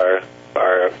of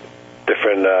our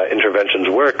different interventions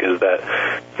work is that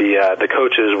the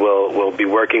coaches will be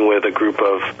working with a group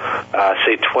of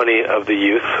say 20 of the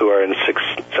youth who are in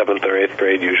 6th, 7th, or 8th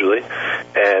grade usually,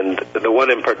 and the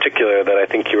one in particular that I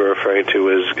think you were referring to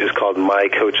is called My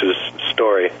Coach's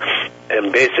Story,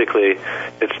 and basically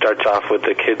it starts off with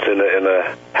the kids in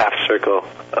a half circle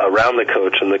around the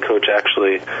coach, and the coach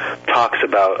actually talks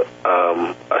about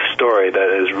a story that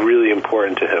is really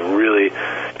important to him, really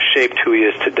shaped who he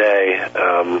is today,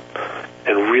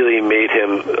 and really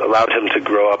allowed him to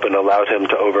grow up and allowed him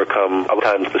to overcome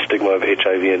sometimes the stigma of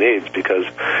HIV and AIDS, because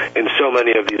in so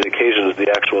many of these occasions,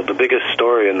 the biggest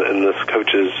story in this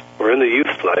coach's or in the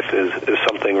youth's life is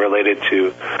something related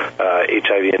to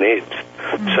HIV and AIDS.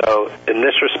 Mm-hmm. So in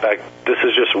this respect, this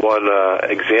is just one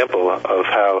example of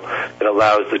how it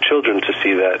allows the children to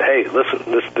see that, hey,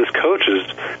 listen, this coach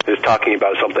is talking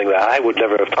about something that I would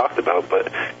never have talked about, but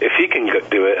if he can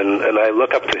do it, and I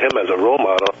look up to him as a role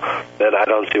model, then I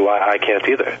don't see why I can't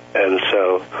either. And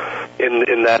so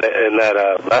in that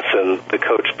lesson, the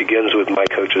coach begins with My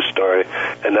Coach's Story,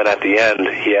 and then at the end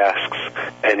he asks,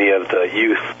 any of the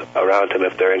youth around him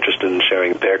if they're interested in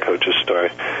sharing their coach's story.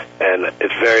 And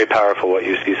it's very powerful what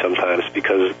you see sometimes,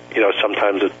 because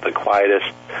sometimes it's the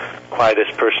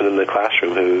quietest person in the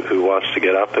classroom who wants to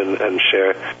get up and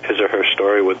share his or her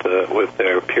story with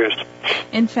their peers.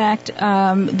 In fact,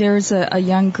 there's a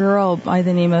young girl by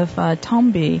the name of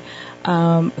Tombi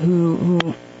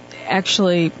who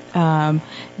actually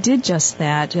did just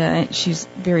that. She's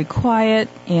very quiet,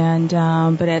 and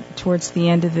but towards the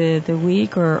end of the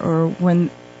week, or when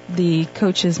the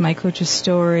my coach's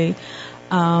story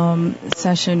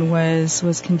session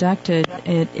was conducted,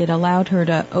 it allowed her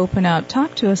to open up,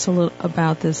 talk to us a little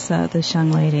about this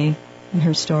young lady and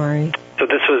her story. So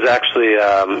this was actually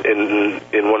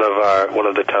in one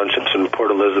of the townships in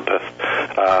Port Elizabeth.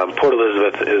 Port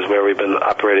Elizabeth is where we've been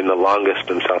operating the longest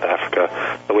in South Africa,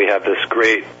 and we have this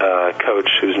great coach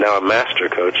who's now a master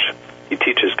coach. He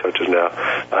teaches coaches now,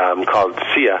 called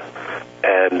Sia,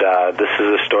 and this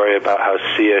is a story about how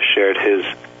Sia shared his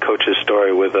coach's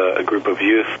story with a group of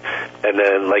youth, and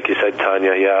then, like you said,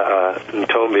 Tanya,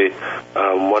 Ntombi,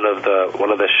 one of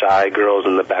the shy girls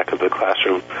in the back of the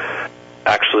classroom,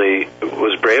 actually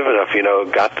was brave enough,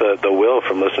 got the will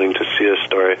from listening to Sia's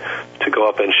story to go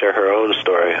up and share her own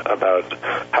story about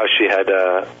how she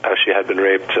had been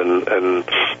raped and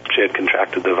she had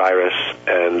contracted the virus.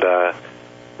 And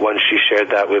once she shared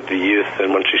that with the youth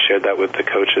and once she shared that with the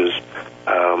coaches,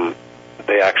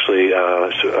 they actually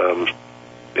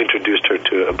introduced her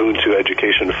to Ubuntu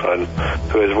Education Fund,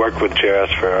 who has worked with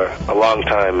JRS for a long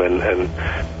time,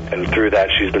 and through that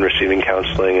she's been receiving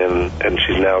counseling, and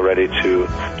she's now ready to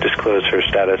disclose her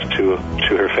status to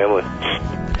her family.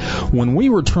 When we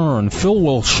return, Phil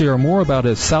will share more about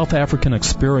his South African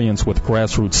experience with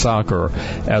grassroots soccer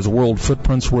as World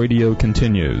Footprints Radio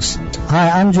continues. Hi,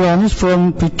 I'm Johannes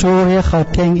from Pretoria,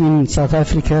 Gauteng in South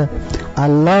Africa. I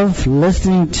love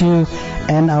listening to,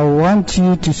 and I want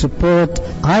you to support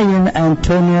Ian and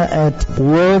Tonya at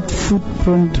World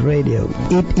Footprint Radio.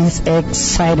 It is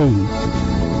exciting.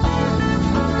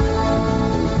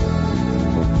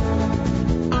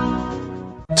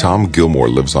 Tom Gilmore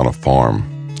lives on a farm.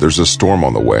 There's a storm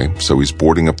on the way, so he's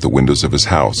boarding up the windows of his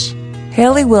house.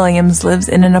 Haley Williams lives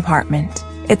in an apartment.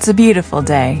 It's a beautiful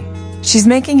day. She's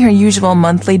making her usual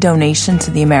monthly donation to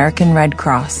the American Red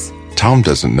Cross. Tom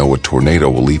doesn't know a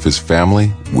tornado will leave his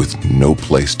family with no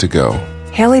place to go.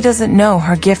 Haley doesn't know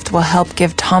her gift will help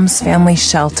give Tom's family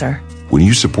shelter. When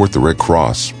you support the Red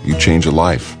Cross, you change a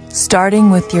life.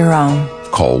 Starting with your own.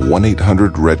 Call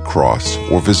 1-800-RED-CROSS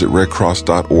or visit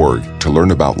redcross.org to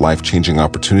learn about life-changing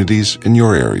opportunities in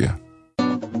your area.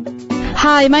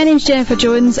 Hi, my name's Jennifer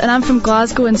Jones and I'm from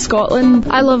Glasgow in Scotland.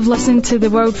 I love listening to the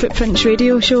World Footprints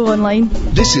Radio show online.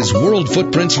 This is World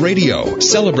Footprints Radio,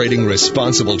 celebrating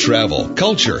responsible travel,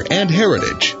 culture, and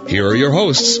heritage. Here are your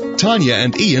hosts, Tanya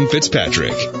and Ian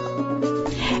Fitzpatrick.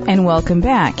 And welcome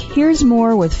back. Here's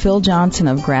more with Phil Johnson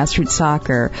of Grassroots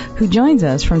Soccer, who joins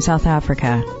us from South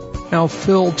Africa. Now,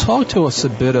 Phil, talk to us a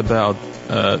bit about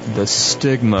the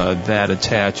stigma that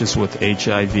attaches with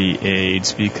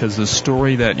HIV/AIDS, because the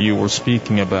story that you were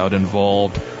speaking about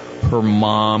involved her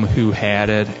mom who had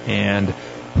it and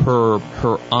her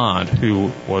aunt,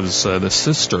 who was the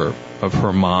sister of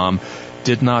her mom,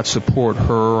 did not support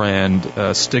her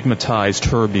and stigmatized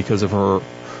her because of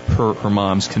her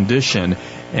mom's condition,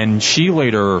 and she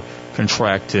later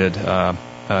contracted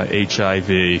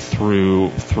HIV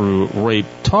through rape.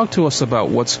 Talk to us about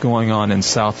what's going on in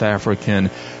South African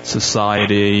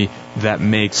society that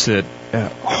makes it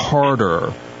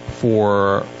harder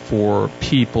for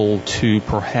people to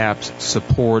perhaps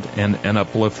support and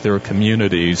uplift their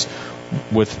communities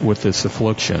with this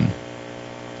affliction.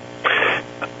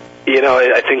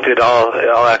 I think it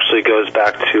all actually goes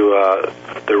back to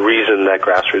the reason that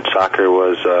grassroots soccer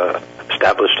was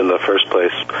established in the first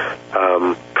place.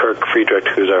 Kirk Friedrich,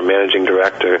 who's our managing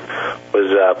director,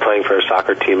 was playing for a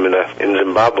soccer team in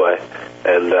Zimbabwe,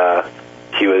 and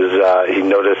he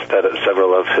noticed that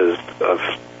several of his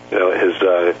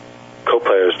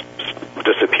co-players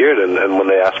disappeared, and when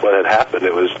they asked what had happened,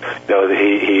 it was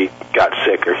he got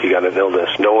sick or he got an illness.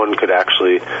 No one could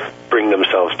actually bring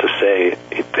themselves to say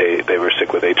they were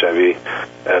sick with HIV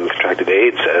and contracted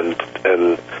AIDS,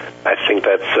 and I think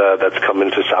that's come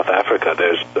into South Africa.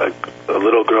 There's a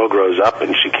little girl grows up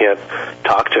and she can't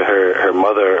talk to her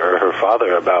mother or her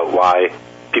father about why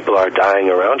people are dying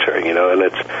around her, and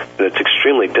it's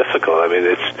extremely difficult. I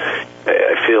mean,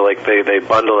 I feel like they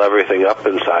bundle everything up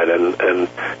inside, and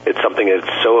it's something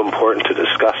that's so important to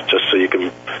discuss, just so you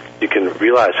can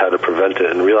realize how to prevent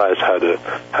it and realize how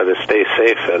to stay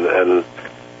safe, and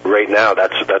right now,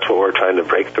 that's what we're trying to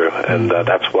break through, and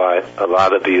that's why a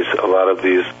lot of these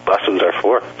lessons are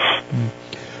for.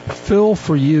 Phil,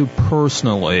 for you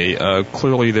personally,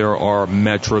 clearly there are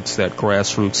metrics that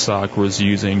grassroots soccer is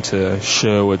using to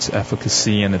show its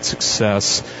efficacy and its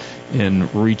success in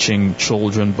reaching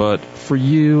children. But for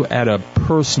you, at a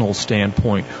personal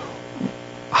standpoint,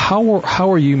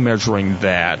 how are you measuring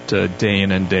that day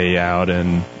in and day out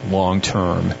and long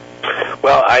term?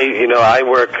 Well, I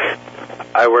work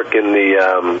in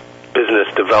the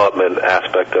business development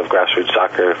aspect of grassroots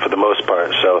soccer for the most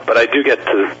part. But I do get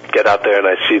to get out there and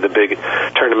I see the big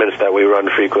tournaments that we run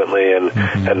frequently and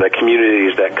the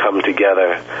communities that come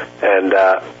together. And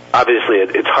obviously,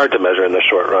 it's hard to measure in the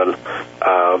short run,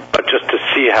 but just to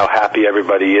see how happy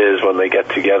everybody is when they get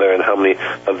together and how many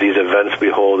of these events we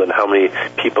hold and how many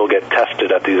people get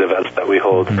tested at these events that we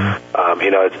hold,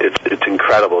 it's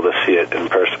incredible to see it in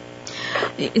person.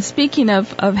 Speaking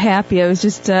of happy, I was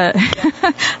just I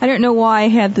don't know why I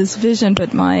had this vision,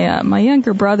 but my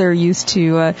younger brother used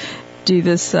to do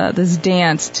this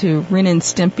dance to Ren and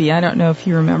Stimpy. I don't know if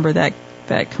you remember that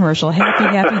commercial,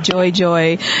 happy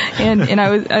joy, and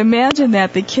I imagine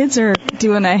that the kids are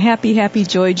doing a happy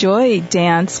joy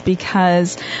dance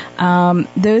because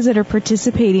those that are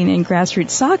participating in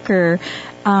grassroots soccer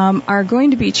are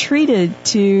going to be treated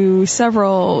to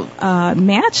several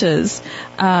matches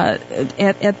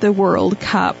at the World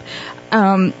Cup.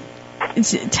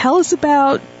 Tell us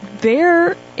about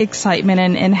their excitement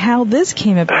and how this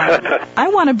came about. I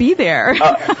want to be there.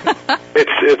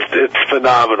 It's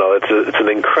phenomenal. It's an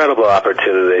incredible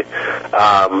opportunity.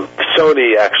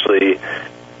 Sony actually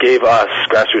gave us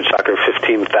grassroots soccer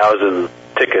 15,000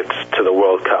 tickets to the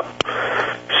World Cup.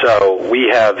 So we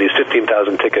have these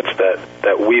 15,000 tickets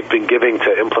that we've been giving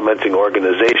to implementing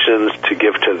organizations to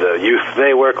give to the youth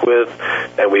they work with,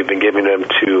 and we've been giving them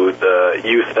to the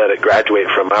youth that graduate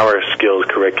from our skills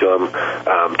curriculum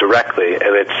directly,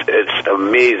 and it's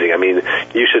amazing. I mean,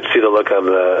 you should see the look on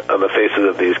the faces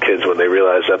of these kids when they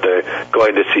realize that they're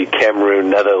going to see Cameroon,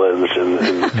 Netherlands,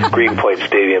 in Greenpoint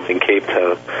Stadium in Cape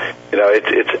Town.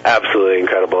 It's absolutely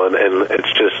incredible, and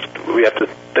it's just, we have to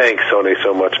thank Sony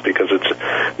so much because it's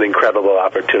an incredible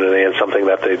opportunity and something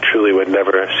that they truly would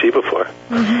never see before.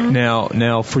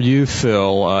 Now, for you,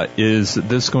 Phil, is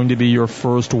this going to be your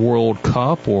first World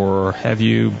Cup, or have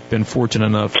you been fortunate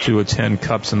enough to attend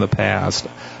Cups in the past?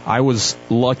 I was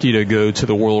lucky to go to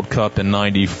the World Cup in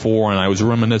 '94, and I was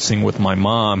reminiscing with my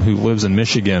mom, who lives in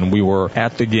Michigan. We were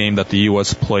at the game that the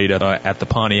U.S. played at the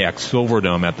Pontiac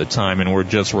Silverdome at the time, and we're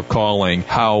just recalling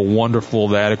how wonderful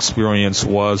that experience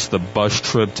was, the bus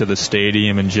trip to the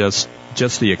stadium, and just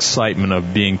the excitement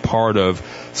of being part of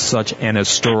such an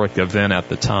historic event at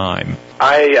the time.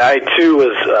 I too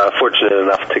was fortunate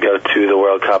enough to go to the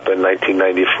World Cup in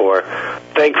 1994.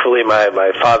 Thankfully,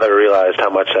 my father realized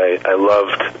how much I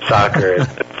loved soccer in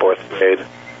fourth grade,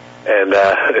 and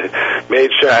made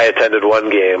sure I attended one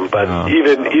game. But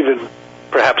even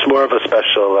perhaps more of a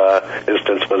special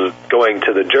instance was going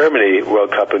to the Germany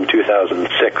World Cup in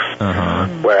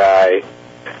 2006, where I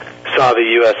saw the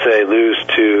USA lose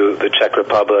to the Czech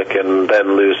Republic and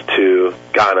then lose to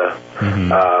Ghana.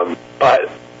 But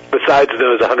besides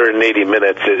those 180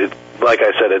 minutes, like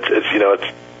I said,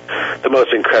 it's the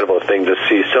most incredible thing to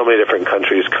see so many different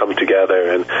countries come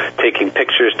together and taking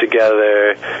pictures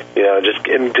together,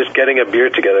 just getting a beer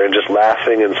together and just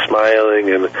laughing and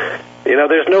smiling, and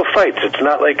there's no fights. It's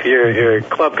not like your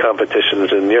club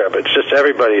competitions in Europe. It's just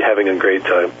everybody having a great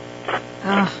time.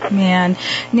 Oh man!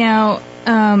 Now,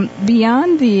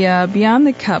 beyond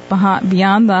the cup,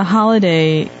 beyond the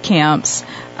holiday camps,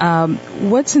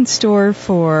 what's in store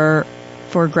for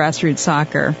grassroots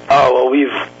soccer? Oh well,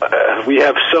 we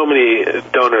have so many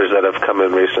donors that have come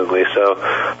in recently, so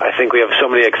I think we have so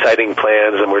many exciting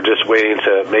plans, and we're just waiting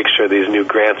to make sure these new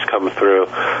grants come through.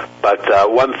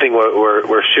 But one thing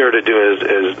we're sure to do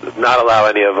is not allow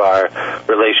any of our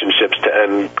relationships to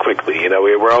end quickly.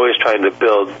 We're always trying to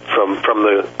build from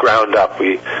the ground up.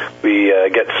 We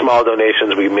get small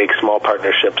donations, we make small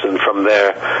partnerships, and from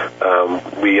there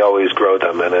we always grow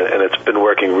them, and it's been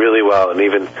working really well. And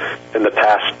even in the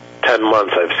past 10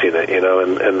 months I've seen it,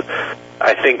 and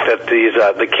I think that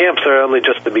the camps are only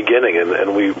just the beginning,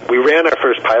 and we ran our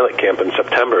first pilot camp in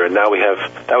September, and now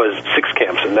that was 6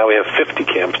 camps, and now we have 50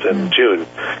 camps in June.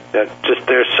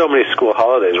 There's so many school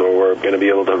holidays where we're going to be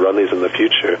able to run these in the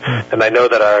future, and I know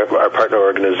that our partner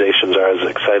organizations are as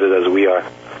excited as we are.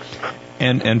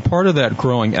 And part of that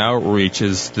growing outreach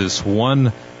is this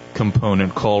one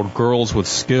component called Girls with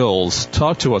Skills.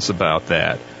 Talk to us about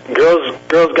that. Girls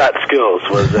Got Skills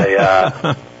was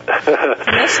a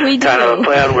Yes, we do. Kind of a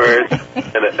play on words.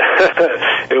 And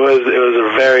it was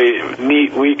a very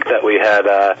neat week that we had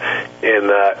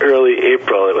in early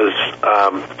April. It was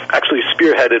actually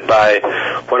spearheaded by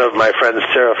one of my friends,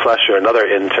 Sarah Flesher, another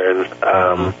intern,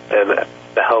 and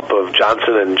the help of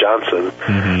Johnson & Johnson.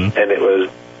 Mm-hmm. And it was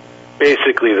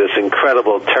basically this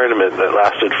incredible tournament that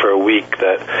lasted for a week.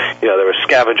 That, you know, there were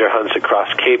scavenger hunts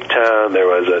across Cape Town, there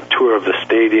was a tour of the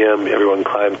stadium, everyone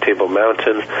climbed Table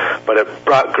Mountain, but it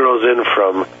brought girls in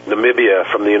from Namibia,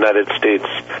 from the United States,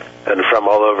 and from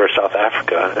all over South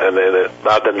Africa, and then it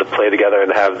allowed them to play together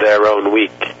and have their own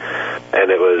week. And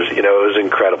it was, you know, it was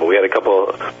incredible. We had a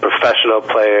couple professional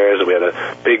players, and we had a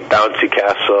big bouncy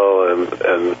castle, and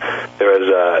there was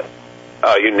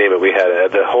you name it, we had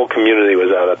it. The whole community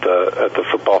was out at the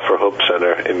Football for Hope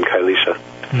Center in Kailicha.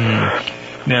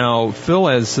 Now, Phil,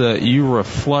 as you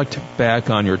reflect back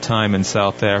on your time in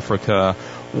South Africa,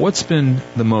 what's been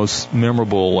the most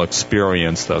memorable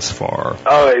experience thus far?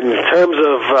 Oh, in terms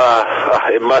of,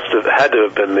 it must have had to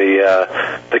have been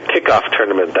the kickoff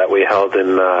tournament that we held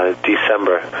in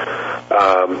December.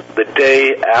 The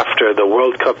day after the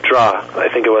World Cup draw, I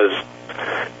think it was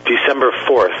December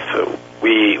 4th,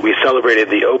 we celebrated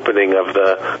the opening of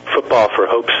the Football for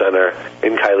Hope Center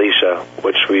in Kailicha,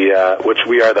 which we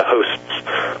are the hosts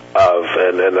of,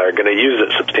 and are going to use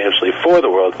it substantially for the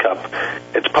World Cup.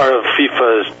 It's part of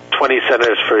FIFA's 20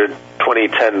 Centers for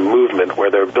 2010 movement, where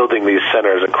they're building these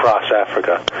centers across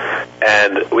Africa.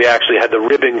 And we actually had the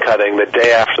ribbon cutting the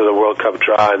day after the World Cup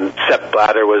draw, and Sepp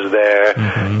Blatter was there,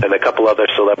 and a couple other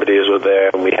celebrities were there,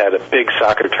 and we had a big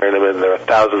soccer tournament, and there were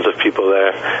thousands of people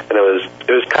there, and it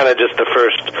was kind of just the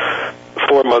first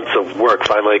 4 months of work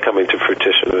finally coming to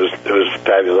fruition. It was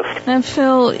fabulous. And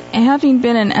Phil, having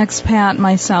been an expat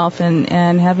myself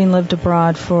and having lived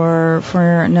abroad for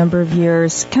a number of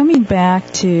years, coming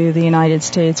back to the United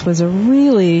States was a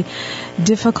really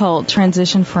difficult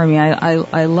transition for me.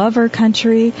 I love our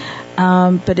country,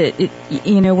 but it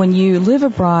you know, when you live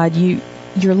abroad,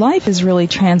 your life is really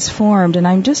transformed, and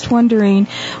I'm just wondering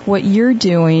what you're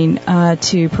doing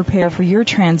to prepare for your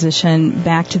transition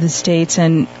back to the States,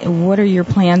 and what are your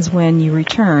plans when you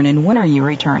return, and when are you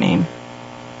returning?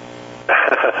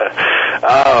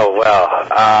 Oh, well,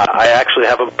 I actually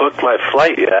haven't booked my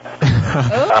flight yet.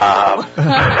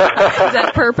 Is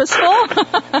that purposeful?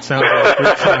 Sounds like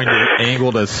you're trying to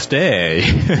angle to stay.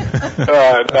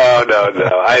 No.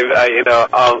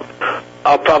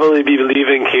 I'll probably be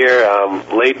leaving here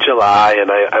late July,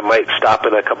 and I might stop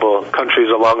in a couple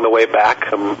countries along the way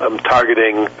back. I'm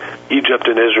targeting Egypt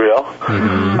and Israel.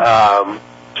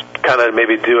 Kind of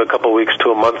maybe do a couple weeks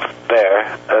to a month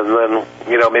there, and then,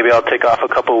 you know, maybe I'll take off a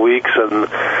couple weeks and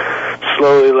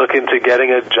slowly look into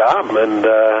getting a job, and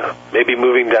maybe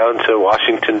moving down to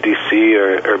Washington, D.C.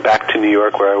 or back to New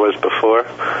York where I was before.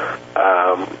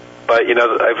 But, you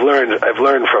know, I've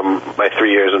learned from my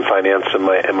 3 years in finance and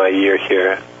my year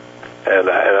here, and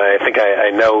I think I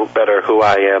know better who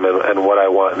I am and what I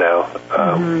want now.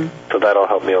 So that'll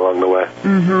help me along the way.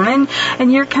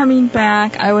 And you're coming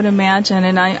back, I would imagine,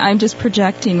 and I'm just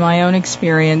projecting my own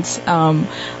experience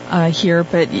here,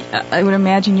 but I would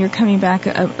imagine you're coming back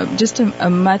just a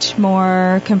much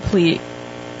more complete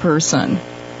person.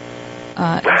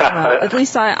 At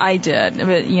least I did,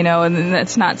 but, you know, and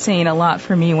that's not saying a lot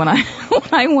for me when I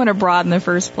went abroad in the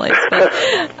first place.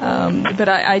 But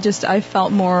I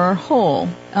felt more whole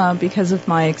because of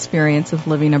my experience of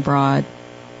living abroad.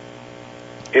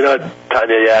 You know,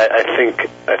 Tanya, yeah, I think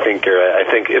you're right.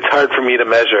 I think it's hard for me to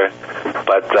measure,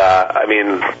 but I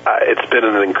mean, it's been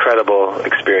an incredible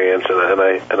experience,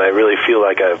 and I really feel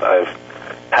like I've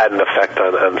had an effect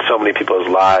on so many people's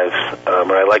lives,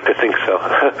 or I like to think so,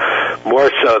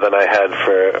 more so than I had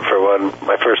for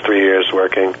my first 3 years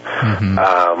working.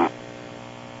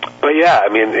 But yeah, I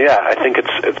mean, I think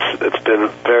it's been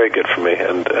very good for me,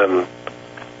 and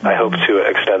I hope to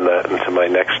extend that into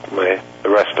the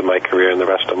rest of my career and the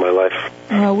rest of my life.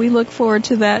 Well, we look forward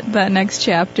to that next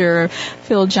chapter.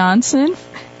 Phil Johnson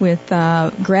with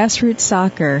Grassroots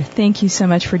Soccer. Thank you so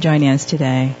much for joining us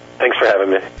today. Thanks for having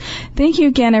me. Thank you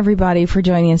again, everybody, for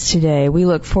joining us today. We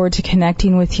look forward to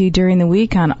connecting with you during the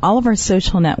week on all of our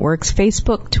social networks,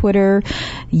 Facebook, Twitter,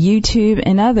 YouTube,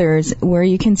 and others, where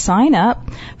you can sign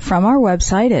up from our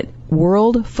website at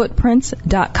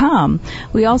worldfootprints.com.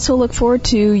 We also look forward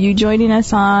to you joining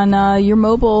us on your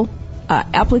mobile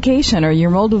application or your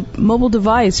mobile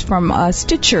device from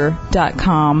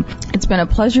Stitcher.com. It's been a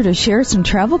pleasure to share some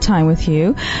travel time with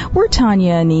you. We're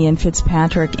Tanya and Ian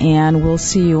Fitzpatrick, and we'll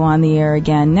see you on the air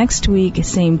again next week,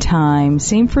 same time,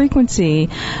 same frequency.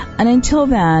 And until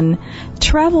then,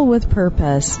 travel with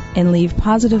purpose and leave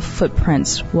positive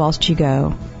footprints whilst you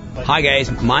go. Hi guys,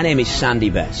 my name is Sandy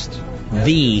Best.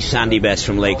 The Sandy Best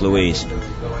from Lake Louise.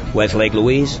 Where's Lake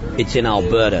Louise? It's in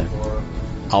Alberta.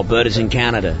 Alberta's in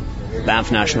Canada.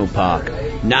 Banff National Park.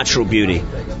 Natural beauty.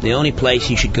 The only place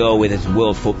you should go with is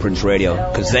World Footprints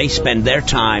Radio, because they spend their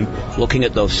time looking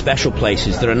at those special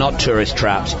places that are not tourist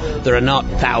traps, there are not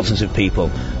thousands of people.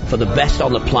 For the best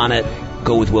on the planet,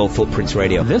 go with World Footprints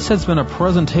Radio. This has been a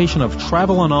presentation of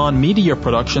Travelin' On Media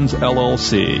Productions,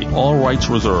 LLC. All rights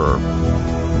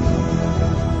reserved.